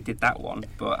why he did that one.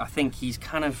 But I think he's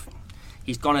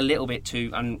gone a little bit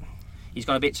too, and he's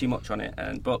gone a bit too much on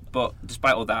it. But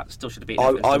despite all that, still should have been.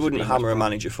 I wouldn't hammer a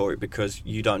manager for it because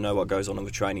you don't know what goes on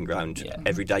the training ground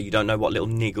every day. You don't know what little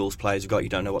niggles players have got. You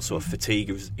don't know what sort of fatigue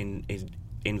is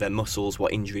in their muscles,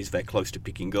 what injuries they're close to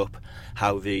picking up,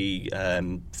 how the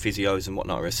physios and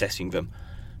whatnot are assessing them.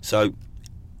 So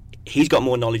he's got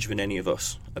more knowledge than any of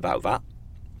us about that.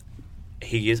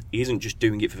 He isn't just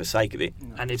doing it for the sake of it.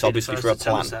 And it's obviously for a plan.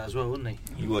 Tell us that as well, wouldn't he?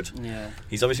 He would. Yeah.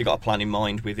 He's obviously got a plan in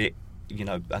mind with it. You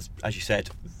know, as you said,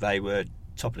 they were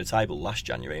top of the table last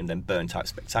January and then burnt out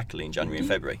spectacularly in January and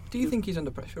February. Do you think he's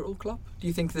under pressure at all, Klopp? Do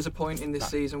you think there's a point in this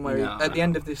season where at the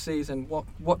end of this season,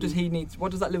 what does he need? What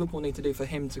does that Liverpool need to do for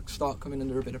him to start coming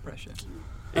under a bit of pressure?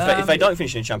 If they don't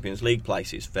finish in Champions League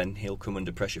places, then he'll come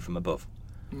under pressure from above.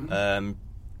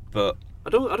 But I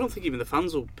don't think even the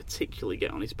fans will particularly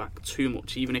get on his back too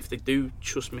much, even if they do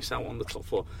just miss out on the top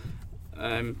 4.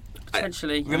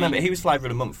 Potentially. Remember, he was flavour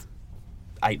of the month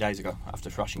 8 days ago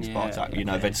after thrashing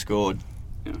Spartak. They'd scored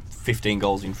 15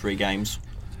 goals in 3 games,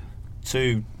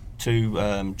 two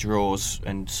draws,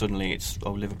 and suddenly it's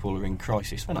Liverpool are in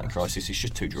crisis. They're not in crisis. It's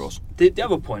just 2 draws. The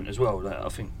other point as well that I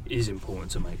think is important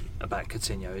to make about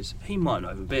Coutinho is he might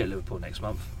not even be at Liverpool next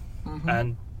month,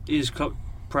 and is Klopp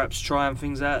perhaps trying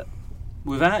things out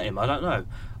without him. I don't know.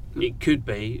 It could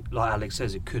be, like Alex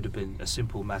says, it could have been a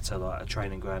simple matter like a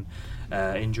training ground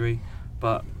injury,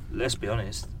 but let's be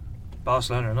honest.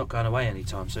 Barcelona are not going away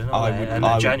anytime soon, are they? And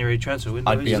the January transfer window.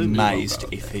 I'd be amazed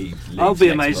if he leaves. I'll be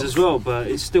amazed as well, but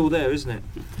it's still there, isn't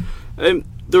it?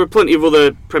 There are plenty of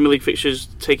other Premier League fixtures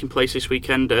taking place this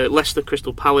weekend. Leicester,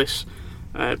 Crystal Palace,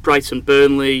 Brighton,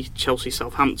 Burnley, Chelsea,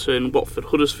 Southampton, Watford,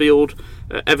 Huddersfield.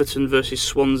 Everton versus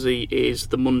Swansea is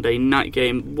the Monday night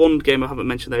game. One game I haven't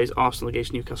mentioned there is Arsenal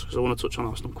against Newcastle, because I want to touch on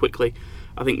Arsenal quickly.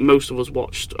 I think most of us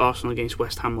watched Arsenal against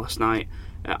West Ham last night.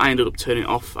 I ended up turning it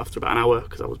off after about an hour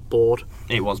because I was bored.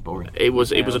 It was boring. It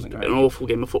was an awful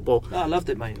game of football. No, I loved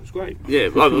it, mate. It was great. Yeah,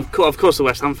 well, of course the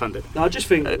West Ham fan did. No, I just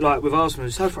think, like with Arsenal,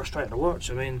 it's so frustrating to watch.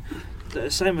 I mean,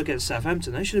 the same against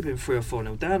Southampton. They should have been 3 or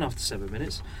 4-0 down after 7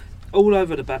 minutes. All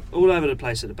over the back, all over the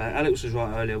place at the back. Alex was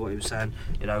right earlier what he was saying.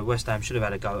 West Ham should have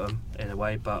had a go at them in a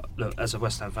way. But look, as a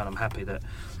West Ham fan, I'm happy that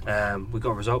we got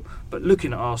a result. But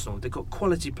looking at Arsenal, they've got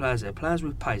quality players there, players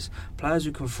with pace, players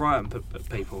who can frighten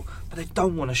people, but they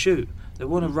don't want to shoot. They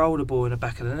want to roll the ball in the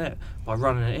back of the net by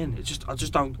running it in. I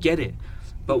just don't get it.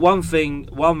 But one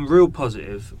real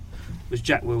positive was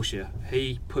Jack Wilshere.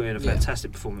 He put in a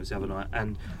fantastic performance the other night,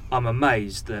 and I'm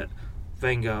amazed that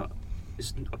Wenger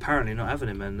is apparently not having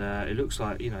him, and it looks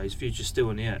like his future's still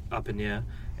up in the air,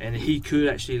 and he could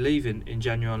actually leave in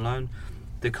January on loan.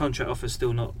 The contract offer's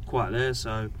still not quite there,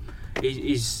 so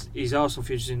his Arsenal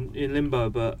future's in limbo.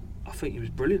 But I think he was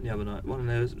brilliant the other night. One of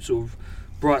their sort of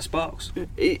bright sparks.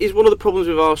 Is one of the problems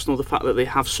with Arsenal the fact that they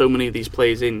have so many of these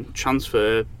players in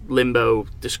transfer limbo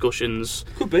discussions?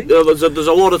 Could be. There's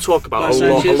a lot of talk about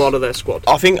a lot of their squad.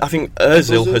 I think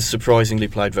Ozil has surprisingly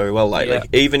played very well lately.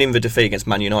 Yeah. Even in the defeat against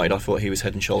Man United, I thought he was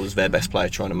head and shoulders their best player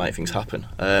trying to make things happen.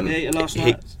 Last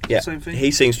night, same thing. He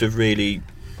seems to have really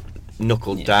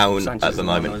knuckled down Sanchez at the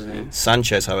moment. wasn't he?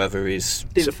 Sanchez, however, is...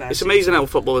 It's amazing how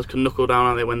footballers can knuckle down,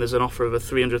 aren't they, when there's an offer of a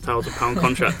 £300,000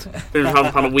 contract,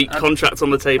 £300,000 a week contract on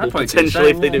the table,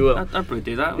 potentially, if they do well. I'd probably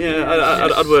do that. Yeah,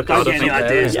 I'd work hard. Don't get any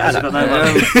ideas. Yeah,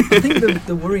 I think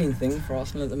the worrying thing for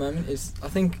Arsenal at the moment is, I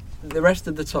think the rest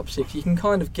of the top six, you can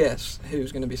kind of guess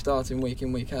who's going to be starting week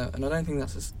in, week out, and I don't think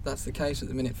that's the case at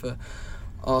the minute for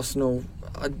Arsenal.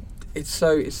 It's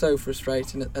so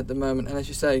frustrating at the moment, and as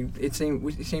you say, it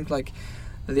seems like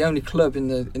they're the only club in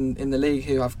the league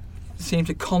who seem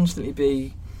to constantly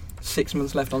be 6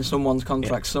 months left on someone's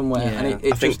contract somewhere, and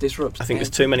it just disrupts. I think there's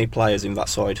too many players in that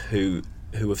side who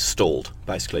have stalled,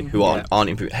 basically, who aren't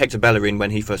improving. Hector Bellerin,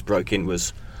 when he first broke in,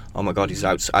 was, oh my God, he's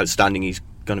outstanding. He's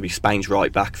going to be Spain's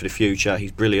right back for the future.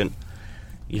 He's brilliant.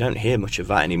 You don't hear much of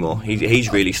that anymore. He's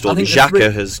really stalled.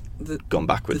 Xhaka has gone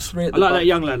backwards. I like that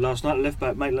young lad last night, left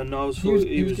back Maitland-Niles.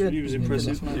 He was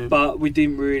impressive, but we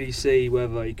didn't really see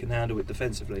whether he can handle it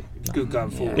defensively. He was good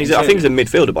going forward. I think he's a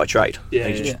midfielder by trade.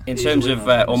 In terms of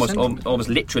almost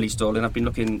literally stalling, I've been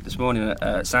looking this morning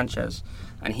at Sanchez,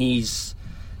 and his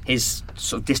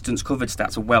sort of distance covered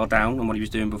stats are well down on what he was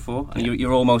doing before, and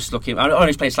you're almost looking. I know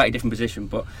he's playing a slightly different position,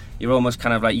 but you're almost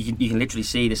kind of like you can literally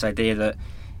see this idea that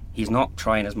he's not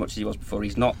trying as much as he was before.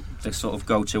 He's not the sort of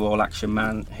go-to all-action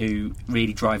man who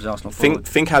really drives Arsenal forward.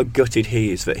 Think how gutted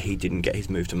he is that he didn't get his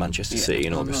move to Manchester City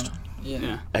in August.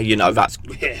 That's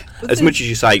as much as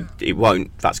you say it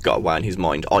won't. That's got away in his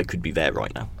mind. I could be there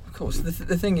right now. Of course,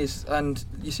 the thing is, and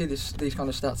you see these kind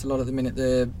of stats a lot at the minute.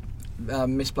 The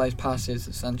misplaced passes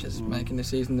that Sanchez is making this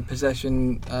season, the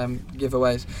possession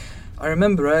giveaways. I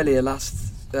remember earlier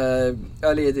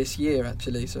this year,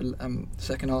 actually, so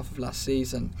second half of last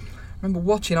season, I remember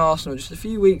watching Arsenal just a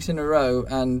few weeks in a row,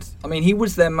 and I mean he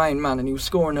was their main man and he was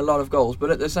scoring a lot of goals, but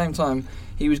at the same time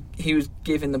he was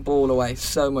giving the ball away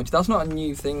so much. That's not a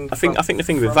new thing. I think the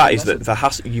thing with that is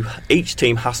that each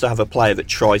team has to have a player that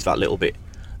tries that little bit,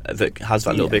 that has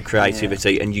that little bit of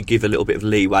creativity, and you give a little bit of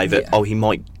leeway that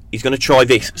he's going to try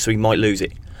this, so he might lose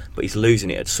it, but he's losing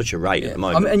it at such a rate at the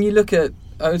moment. And you look at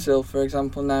Ozil, for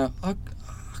example, now. I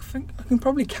think I can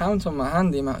probably count on my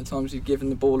hand the amount of times he's given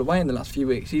the ball away in the last few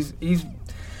weeks. He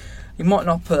might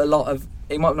not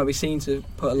be seen to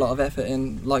put a lot of effort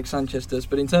in like Sanchez does,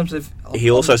 but in terms of he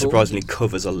also surprisingly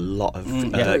covers a lot of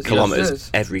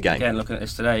kilometres every game. Yeah, looking at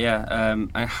this today, I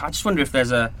just wonder if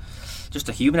there's just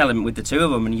a human element with the two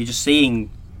of them, and you're just seeing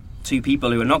two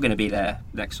people who are not going to be there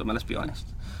next summer. Let's be honest.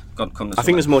 I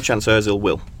think there's more chance Ozil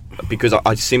will, because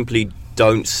I simply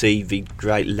don't see the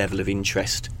great level of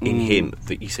interest in him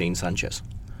that you see in Sanchez.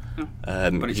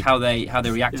 But it's how they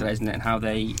react to it, isn't it, and how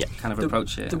they kind of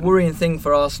approach it. The worrying thing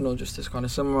for Arsenal, just to kind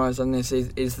of summarise on this,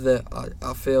 is that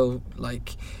I feel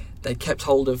like they kept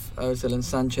hold of Ozil and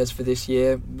Sanchez for this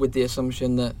year with the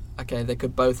assumption that they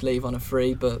could both leave on a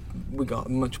free, but we got a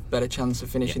much better chance of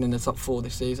finishing in the top four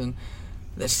this season.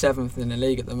 They're 7th in the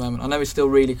league at the moment. I know it's still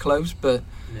really close, but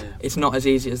it's not as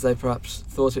easy as they perhaps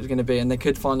thought it was going to be, and they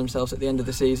could find themselves at the end of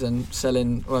the season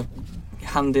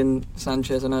handing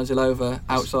Sanchez and Ozil over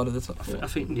outside of the top four. I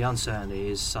think the uncertainty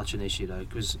is such an issue, though,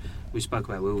 because we spoke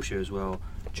about Wilshere as well.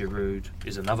 Giroud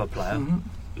is another player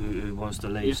who wants to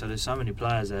leave, so there's so many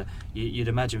players there. You'd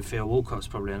imagine Theo Walcott's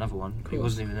probably another one. He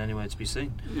wasn't even anywhere to be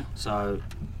seen. So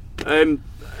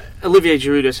Olivier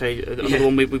Giroud, another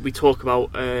one we talk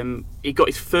about. He got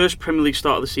his first Premier League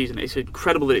start of the season. It's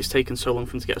incredible that it's taken so long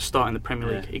for him to get a start in the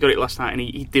Premier League. He got it last night and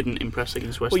he didn't impress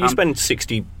against West Ham. Well, you spend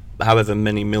 60 however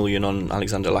many million on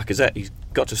Alexander Lacazette, he's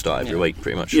got to start every week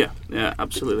pretty much. Yeah,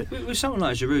 absolutely. With someone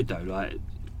like Giroud though, like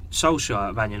Solskjaer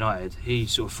at Man United, he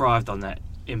sort of thrived on that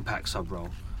impact sub role,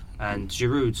 and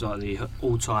Giroud's like the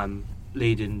all-time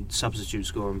leading substitute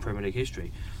scorer in Premier League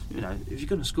history. You know, if you're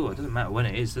going to score, it doesn't matter when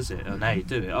it is, does it? Or how you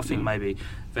do it. I think maybe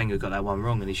Wenger got that one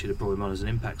wrong, and he should have brought him on as an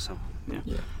impact sub.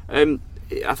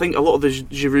 I think a lot of the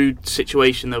Giroud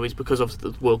situation though is because of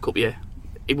the World Cup year.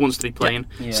 He wants to be playing.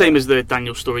 Same as the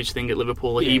Daniel Sturridge thing at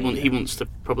Liverpool. He wants to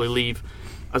probably leave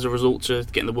as a result to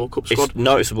get in the World Cup squad. It's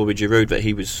noticeable with Giroud that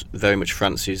he was very much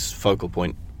France's focal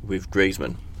point with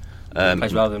Griezmann.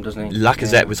 Plays well with him, doesn't he?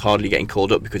 Lacazette was hardly getting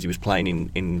called up because he was playing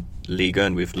in Ligue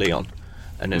 1 with Lyon.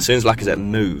 And as soon as Lacazette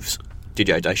moves,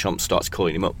 Didier Deschamps starts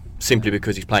calling him up simply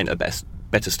because he's playing at a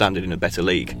better standard in a better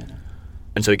league.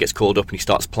 And so he gets called up and he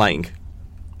starts playing.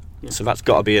 So that's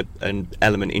got to be an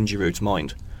element in Giroud's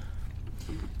mind.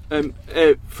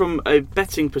 From a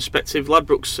betting perspective,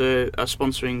 Ladbrokes are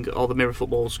sponsoring all the Mirror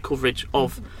Football's coverage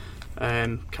of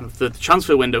kind of the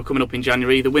transfer window coming up in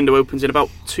January. The window opens in about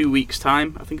 2 weeks'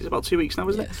 time. I think it's about 2 weeks now,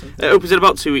 isn't it? It opens in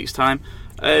about 2 weeks' time.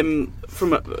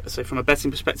 From a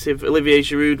betting perspective, Olivier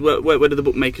Giroud, where do the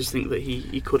bookmakers think that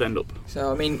he could end up?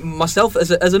 So I mean, myself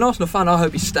as an Arsenal fan, I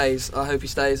hope he stays.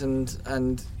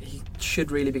 And he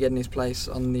should really be getting his place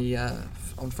on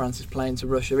France's plane to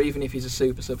Russia, even if he's a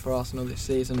super sub for Arsenal this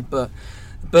season. But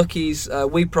bookies,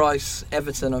 we price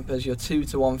Everton up as your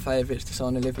 2-1 favourites to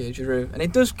sign Olivier Giroud, and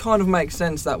it does kind of make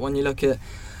sense that when you look at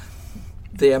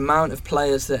the amount of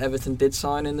players that Everton did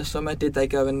sign in the summer, did they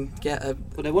go and get a...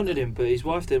 Well, they wanted him, but his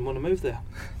wife didn't want to move there.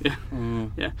 Yeah,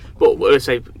 yeah. But let's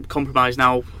say compromise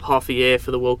now, half a year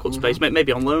for the World Cup space,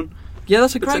 maybe on loan. Yeah,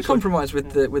 that's a great compromise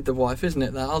with the wife, isn't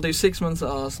it? That I'll do 6 months at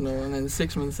Arsenal and then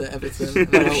 6 months at Everton.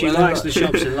 If she likes the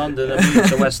shops in London and moves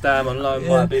to West Ham on loan,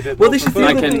 might be a bit more. I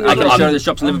can show the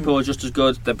shops in Liverpool are just as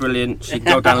good. They're brilliant. She can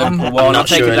go down Liverpool one. I'm not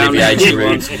sure Olivier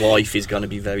Giroud's Giroud's wife is going to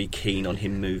be very keen on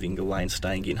him moving away and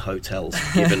staying in hotels,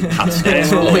 given past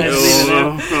exploits.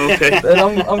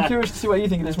 I'm curious to see what you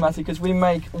think of this, Matty, because we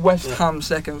make West Ham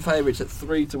second favourites at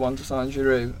 3-1 to sign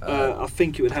Giroud. I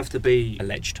think it would have to be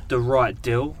alleged the right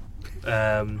deal.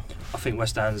 I think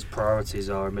West Ham's priorities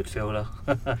are a midfielder.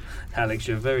 Alex,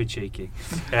 you're very cheeky.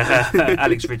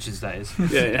 Alex Richards, that is.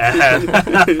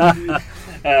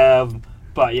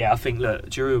 But yeah, I think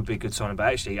Giroud would be a good signing.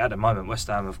 But actually, at the moment, West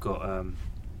Ham have got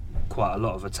quite a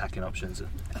lot of attacking options.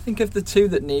 I think of the two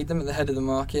that need them at the head of the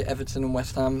market, Everton and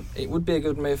West Ham, it would be a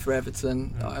good move for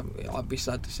Everton. I'd be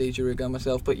sad to see Giroud go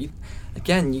myself. But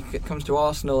it comes to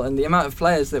Arsenal and the amount of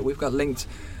players that we've got linked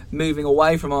moving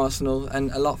away from Arsenal,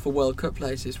 and a lot for World Cup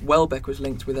places. Welbeck was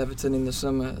linked with Everton in the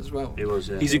summer as well. He was,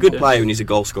 yeah. He's a good player and he's a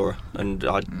goal scorer, and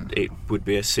it would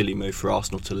be a silly move for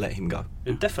Arsenal to let him go.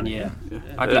 Definitely, yeah.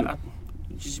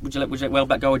 Would you let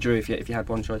Welbeck go or Giroud if you had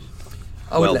one choice?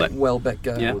 I would let Welbeck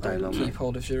go. Yeah. All day long. Keep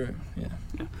hold of Giroud. Yeah.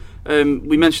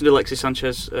 We mentioned Alexis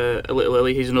Sanchez a little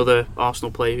early. He's another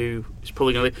Arsenal player who is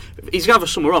probably going to... He's going to have a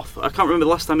summer off. I can't remember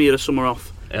the last time he had a summer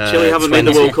off. Chile haven't made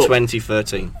the World Cup.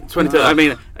 2013. I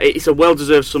mean, it's a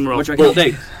well-deserved summer off. What do you reckon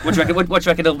he'll do? What do you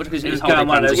reckon he'll do?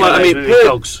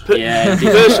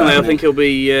 Personally, I think he'll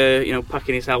be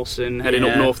packing his house and heading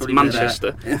up north to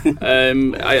Manchester.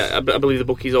 I believe the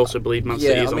bookies also believe Man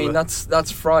City is on there.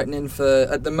 That's frightening for,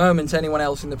 at the moment, anyone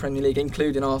else in the Premier League,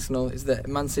 including Arsenal, is that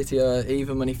Man City are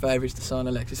even money favourites to sign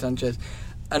Alexis Sanchez.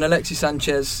 And Alexis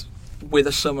Sanchez, with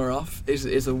a summer off,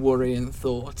 is a worrying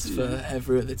thought for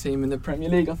every other team in the Premier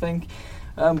League, I think.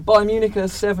 Bayern Munich are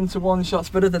 7-1 shots,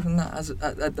 but other than that,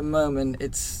 at the moment,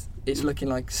 it's looking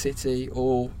like City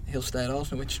or he'll stay at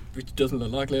Arsenal, which doesn't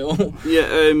look likely at all.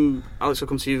 Yeah, Alex, I'll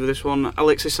come to you with this one.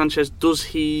 Alexis Sanchez, does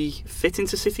he fit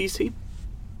into City's team?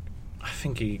 I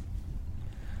think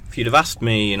if you'd have asked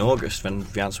me in August, then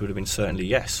the answer would have been certainly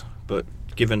yes. But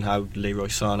given how Leroy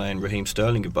Sané and Raheem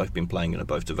Sterling have both been playing and are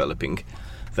both developing,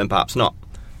 then perhaps not.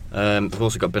 We've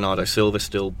also got Bernardo Silva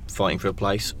still fighting for a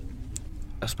place.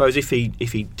 I suppose if he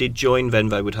did join, then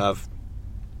they would have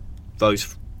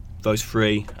those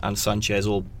three and Sanchez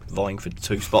all vying for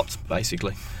 2 spots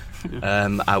basically,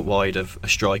 out wide of a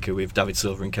striker with David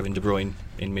Silva and Kevin De Bruyne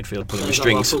in midfield pulling the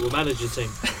strings. Like football manager team.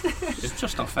 It's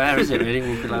just not fair, is it? Really, when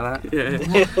you feel like that.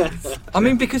 Yeah. I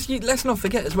mean, because let's not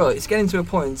forget as well, it's getting to a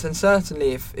point, and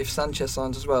certainly if Sanchez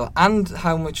signs as well, and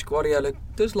how much Guardiola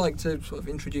does like to sort of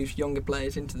introduce younger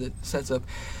players into the setup,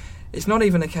 it's not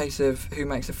even a case of who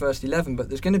makes the first 11, but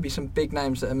there's going to be some big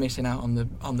names that are missing out on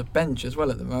the bench as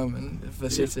well at the moment for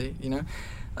City.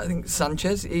 I think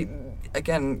Sanchez,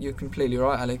 again, you're completely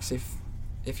right, Alex.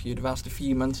 If you'd have asked a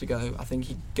few months ago, I think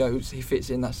he fits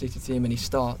in that City team and he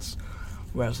starts.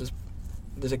 Whereas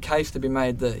there's a case to be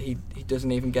made that he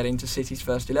doesn't even get into City's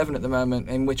first 11 at the moment.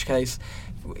 In which case,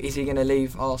 is he going to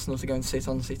leave Arsenal to go and sit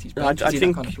on City's bench?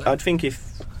 I'd think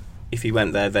if he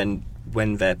went there, then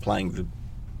when they're playing the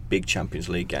big Champions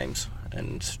League games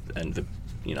and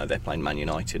they're playing Man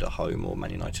United at home or Man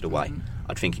United away,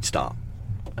 I'd think he'd start.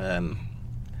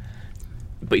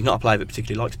 But he's not a player that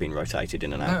particularly likes being rotated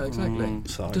in and out. No, exactly.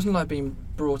 So doesn't like being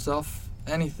brought off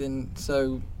anything.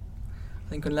 So I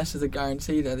think unless there's a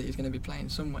guarantee there that he's going to be playing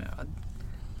somewhere.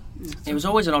 It was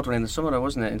always an odd one in the summer, though,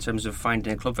 wasn't it, in terms of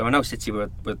finding a club for him? I know City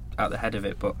were out the head of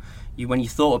it, but when you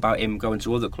thought about him going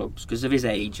to other clubs, because of his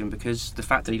age and because the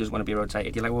fact that he doesn't want to be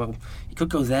rotated, you're like, well, he could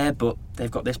go there, but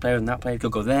they've got this player and that player. He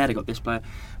could go there, they've got this player.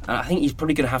 And I think he's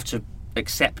probably going to have to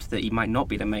accept that he might not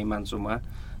be the main man somewhere.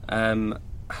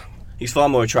 He's far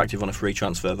more attractive on a free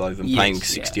transfer, though, than paying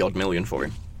 60-odd million for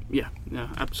him. Yeah,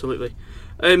 absolutely.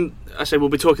 I say we'll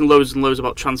be talking loads and loads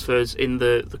about transfers in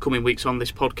the coming weeks on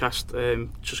this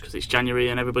podcast, just because it's January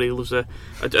and everybody loves a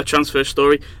transfer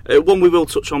story. One we will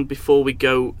touch on before we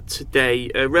go today.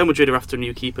 Real Madrid are after a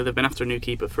new keeper. They've been after a new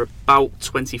keeper for about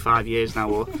 25 years now,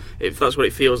 or if that's what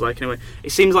it feels like anyway.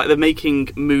 It seems like they're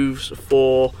making moves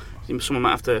for... Someone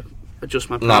might have to adjust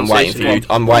my pronunciation. No,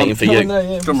 I'm waiting for you.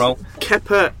 Drum roll.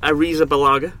 Kepa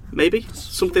Arrizabalaga, maybe?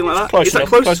 Something like that? Close Is that enough,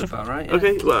 close? close About right. Yeah.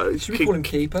 Okay, well... Should we call him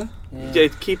keeper? Yeah,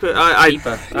 keeper.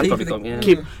 Keeper. I'd probably call him, yeah.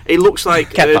 Keep, it looks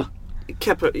like Kepa.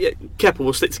 Kepa. Yeah, Kepa.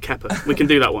 We'll stick to Kepa. We can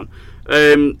do that one.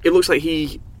 It looks like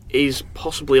he is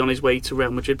possibly on his way to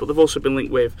Real Madrid, but they've also been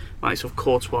linked with likes of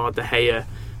Courtois, De Gea,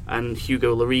 and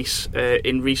Hugo Lloris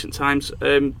in recent times.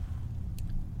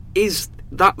 Is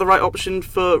that the right option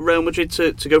for Real Madrid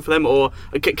to go for them, or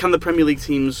can the Premier League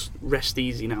teams rest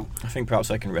easy now? I think perhaps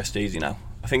they can rest easy now.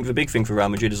 I think the big thing for Real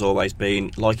Madrid has always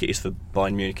been, like it is for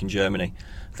Bayern Munich in Germany,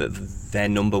 that their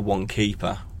number one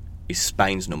keeper is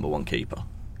Spain's number one keeper.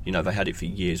 You know, they had it for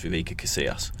years with Iker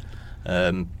Casillas.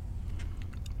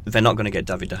 They're not going to get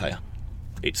David De Gea,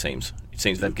 it seems. It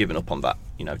seems they've given up on that.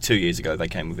 You know, 2 years ago they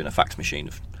came within a fax machine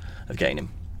of getting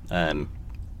him.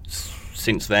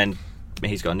 Since then,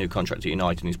 he's got a new contract at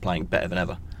United and he's playing better than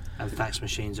ever. And fax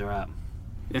machines are out.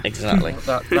 Yeah. Exactly.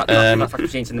 that fact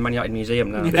machine's in the Man United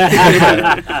Museum now.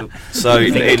 So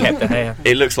kept De Gea.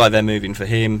 it looks like they're moving for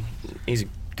him. He's a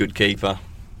good keeper.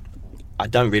 I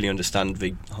don't really understand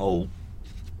the whole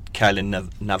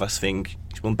Keylor Navas thing.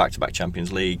 He's won back-to-back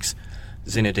Champions Leagues.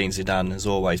 Zinedine Zidane has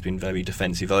always been very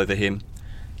defensive over him.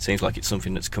 Seems like it's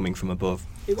something that's coming from above.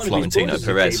 Florentino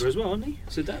Perez as well, hasn't he?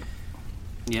 Zidane.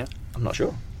 Yeah. I'm not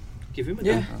sure. Give him a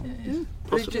Yeah. go.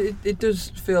 But it does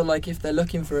feel like if they're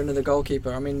looking for another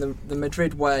goalkeeper, I mean, the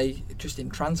Madrid way, just in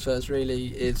transfers, really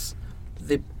is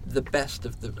the best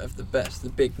of the best, the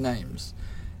big names.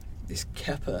 This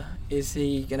Kepa, is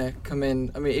he going to come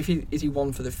in? I mean, is he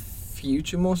one for the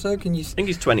future more so? Can you? I think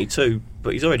he's 22,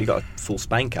 but he's already got a full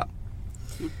Spain cap.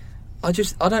 I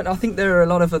think there are a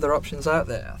lot of other options out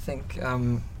there. I think.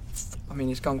 I mean,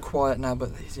 he's gone quiet now, but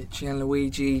is it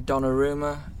Gianluigi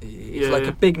Donnarumma? He's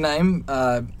a big name,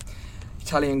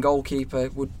 Italian goalkeeper.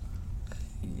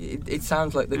 It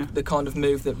sounds like the kind of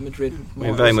move that Madrid might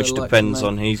It very also much like depends to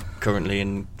make. on he's currently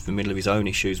in the middle of his own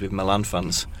issues with Milan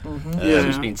fans. Mm-hmm.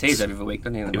 He's been teased every week,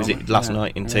 doesn't he? It was last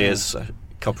night in tears,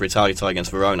 Coppa Italia tie against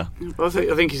Verona. Well,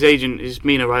 I think his agent is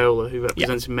Mina Raiola, who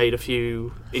represents him, made a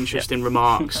few interesting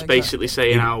remarks, basically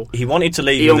saying how he wanted to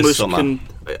leave he in the almost summer.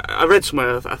 I read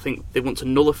somewhere, I think they want to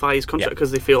nullify his contract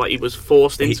because they feel like he was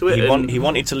forced into it. He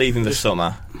wanted to leave in the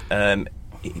summer.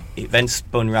 It then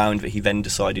spun round that he then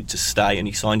decided to stay and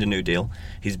he signed a new deal.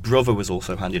 His brother was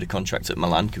also handed a contract at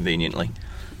Milan, conveniently.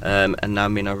 And now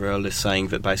Mina Raiola is saying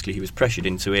that basically he was pressured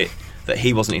into it, that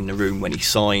he wasn't in the room when he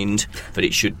signed, that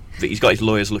he's got his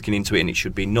lawyers looking into it and it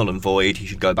should be null and void. He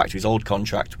should go back to his old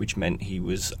contract, which meant he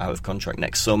was out of contract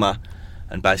next summer,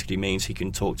 and basically means he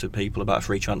can talk to people about a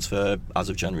free transfer as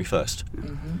of January 1st.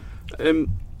 Mm-hmm.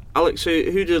 Alex,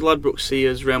 who did Ladbrokes see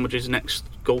as Real Madrid's next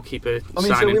goalkeeper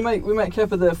signing? So we make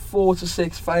Kepa the 4 to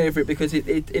 6 favourite because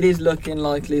it is looking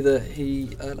likely that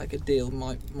he like a deal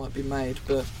might be made.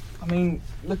 But I mean,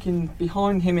 looking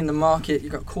behind him in the market,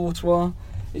 you've got Courtois.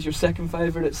 Is your second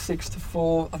favourite at 6 to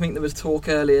 4. I think there was talk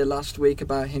earlier last week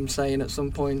about him saying at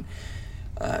some point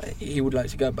he would like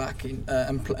to go back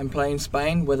and play in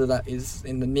Spain. Whether that is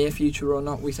in the near future or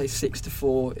not, we say 6 to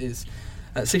 4 is.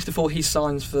 6 to 4, he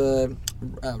signs for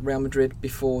Real Madrid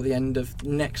before the end of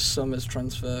next summer's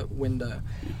transfer window.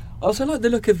 I also like the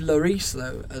look of Lloris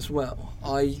though as well.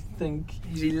 I think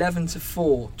he's 11 to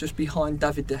 4, just behind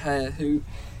David De Gea, who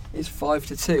is 5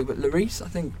 to 2. But Lloris, I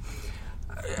think,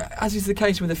 as is the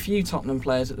case with a few Tottenham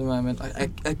players at the moment,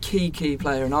 a key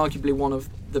player and arguably one of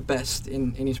the best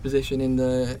in his position in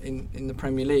the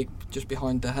Premier League, just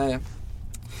behind De Gea.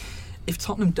 If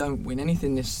Tottenham don't win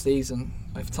anything this season,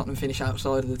 if Tottenham finish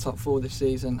outside of the top 4 this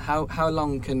season, how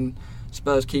long can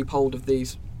Spurs keep hold of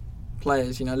these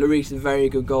players? You know, Lloris is a very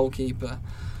good goalkeeper.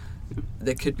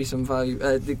 There could be some value.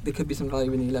 There could be some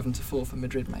value in the 11 to 4 for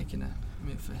Madrid making a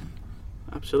move for him.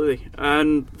 Absolutely,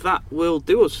 and that will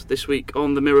do us this week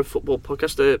on the Mirror Football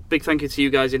Podcast. A big thank you to you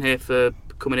guys in here for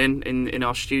coming in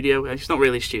our studio. It's not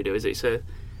really a studio, is it? It's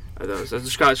I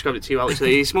described it to you, Alex.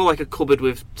 It's more like a cupboard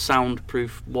with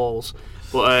soundproof walls.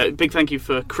 But big thank you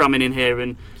for cramming in here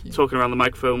and talking around the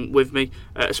microphone with me,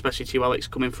 especially to you, Alex,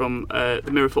 coming from the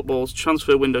Mirror Football's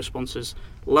transfer window sponsors,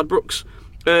 Ladbrokes.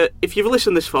 If you've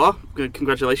listened this far,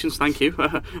 congratulations, thank you,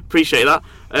 appreciate that.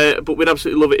 But we'd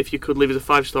absolutely love it if you could leave us a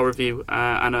 5-star review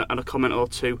and a comment or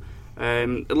two.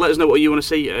 Let us know what you want to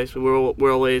see.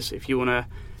 We're all ears. If you want to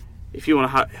if you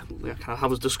want to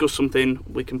have us discuss something,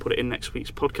 we can put it in next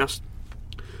week's podcast.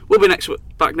 We'll be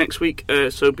back next week,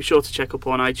 so be sure to check up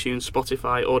on iTunes,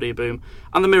 Spotify, Audioboom,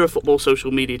 and the Mirror Football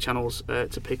social media channels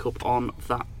to pick up on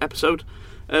that episode.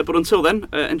 But until then,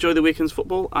 enjoy the weekend's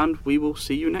football, and we will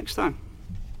see you next time.